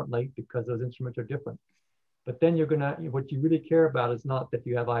reduced differently because those instruments are different. But then what you really care about is not that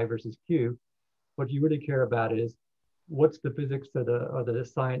you have I versus Q. What you really care about is what's the physics or the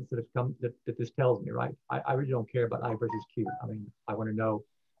science that that this tells me, right? I really don't care about I versus Q. I mean, I want to know,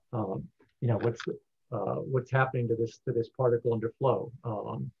 what's happening to this particle under flow.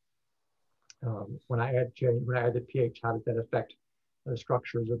 When I add the pH, how does that affect the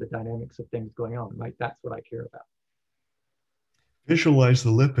structures or the dynamics of things going on, right? That's what I care about. Visualize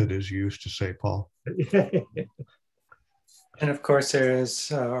the lipid, as you used to say, Paul. And of course, there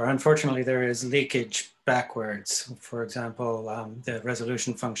is, or unfortunately, there is leakage backwards. For example, the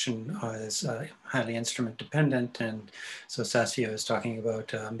resolution function is highly instrument dependent. And so SasView is talking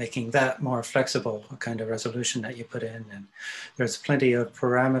about making that more flexible, a kind of resolution that you put in. And there's plenty of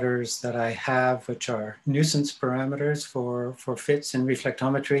parameters that I have, which are nuisance parameters for fits in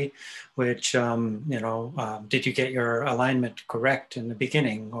reflectometry, which, did you get your alignment correct in the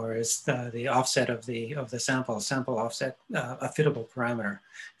beginning, or is the offset of the sample offset a fittable parameter?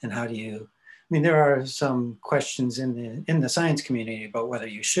 And how do you, I mean, there are some questions in the science community about whether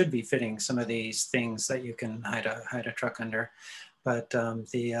you should be fitting some of these things that you can hide a truck under, but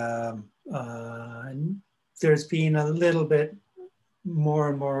there's been a little bit more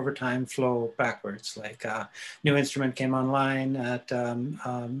and more over time flow backwards. Like new instrument came online at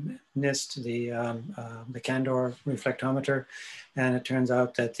NIST, the Candor reflectometer, and it turns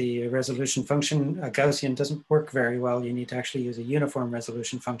out that the resolution function, Gaussian, doesn't work very well. You need to actually use a uniform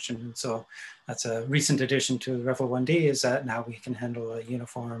resolution function. And so that's a recent addition to Revel 1D, is that now we can handle a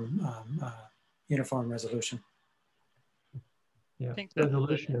uniform resolution. Yeah,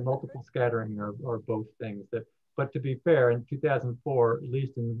 resolution and multiple scattering are both things that, but to be fair, in 2004, at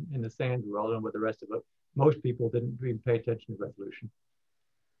least in the SANS world, I don't know what the rest of it, most people didn't even pay attention to resolution.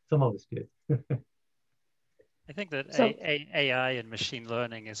 Some of us did. I think that AI and machine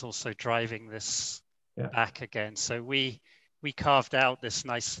learning is also driving this back again. So we carved out this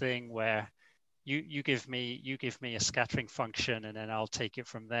nice thing where you give me a scattering function and then I'll take it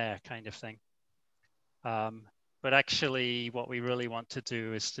from there, kind of thing. But actually, what we really want to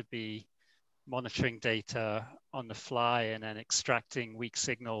do is to be monitoring data on the fly and then extracting weak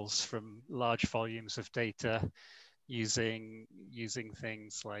signals from large volumes of data using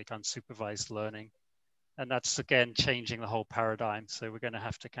things like unsupervised learning. And that's, again, changing the whole paradigm. So we're going to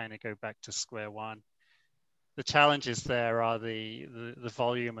have to kind of go back to square one. the challenges there are the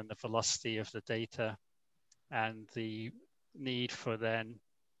volume and the velocity of the data, and the need for then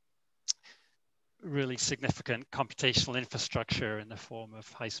really significant computational infrastructure in the form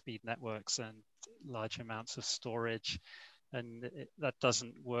of high-speed networks and large amounts of storage. And that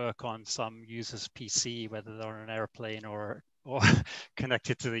doesn't work on some user's PC, whether they're on an airplane or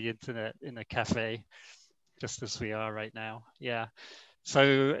connected to the internet in a cafe, just as we are right now. Yeah.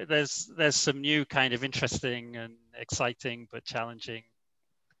 So there's some new kind of interesting and exciting but challenging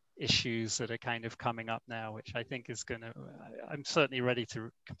issues that are kind of coming up now, which I think is going to, I'm certainly ready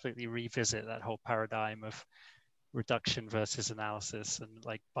to completely revisit that whole paradigm of reduction versus analysis and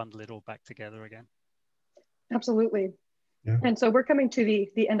like bundle it all back together again. Absolutely. Yeah. And so we're coming to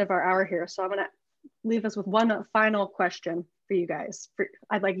the end of our hour here. So I'm going to leave us with one final question for you guys.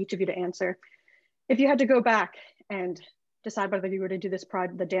 I'd like each of you to answer. If you had to go back and decide whether you were to do this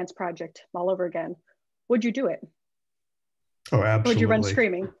the dance project all over again, would you do it? Oh, absolutely. Would you run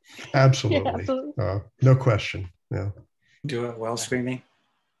screaming? Absolutely. Yeah, absolutely. No question. Yeah. Do it while screaming.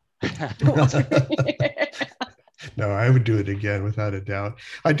 No, I would do it again without a doubt.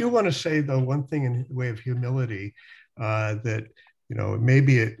 I do want to say, though, one thing in way of humility, that, you know,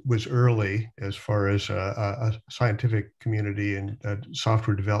 maybe it was early as far as a scientific community and a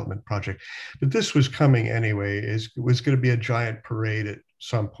software development project, but this was coming anyway. It was going to be a giant parade at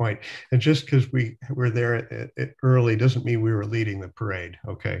some point. And just because we were there at early doesn't mean we were leading the parade.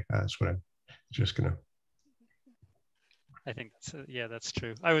 Okay, that's what I'm just going to. I think yeah, that's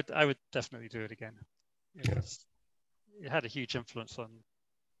true. I would definitely do it again. It had a huge influence on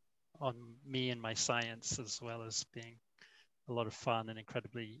me and my science, as well as being a lot of fun and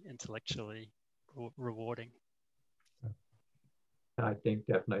incredibly intellectually rewarding. I think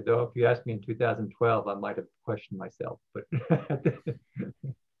definitely. Though if you asked me in 2012, I might have questioned myself, but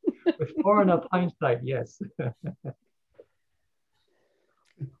with far enough hindsight, yes.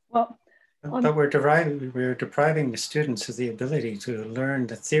 Well, but we're depriving the students of the ability to learn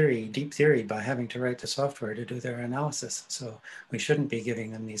the theory, deep theory, by having to write the software to do their analysis. So we shouldn't be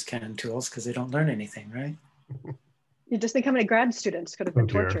giving them these canned tools because they don't learn anything, right? You just think how many grad students could have been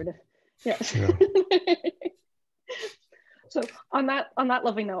tortured. Yes. Yeah. So on that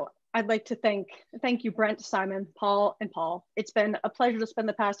lovely note, I'd like to thank you, Brent, Simon, Paul, and Paul. It's been a pleasure to spend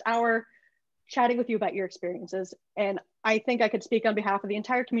the past hour chatting with you about your experiences. And I think I could speak on behalf of the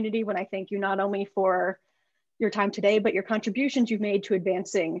entire community when I thank you not only for your time today, but your contributions you've made to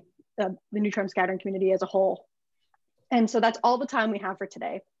advancing the neutron scattering community as a whole. And so that's all the time we have for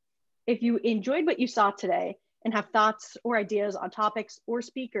today. If you enjoyed what you saw today and have thoughts or ideas on topics or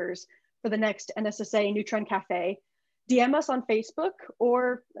speakers for the next NSSA Neutron Café, DM us on Facebook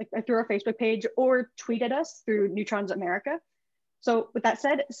or through our Facebook page, or tweet at us through Neutrons America. So with that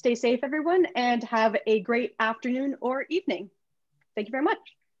said, stay safe, everyone, and have a great afternoon or evening. Thank you very much.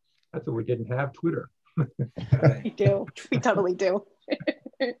 That's what we didn't have, Twitter. We do. We totally do.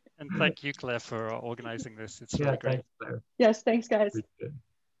 And thank you, Claire, for organizing this. It's really great. Thanks, Claire. Yes, thanks, guys.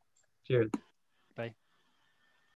 Cheers.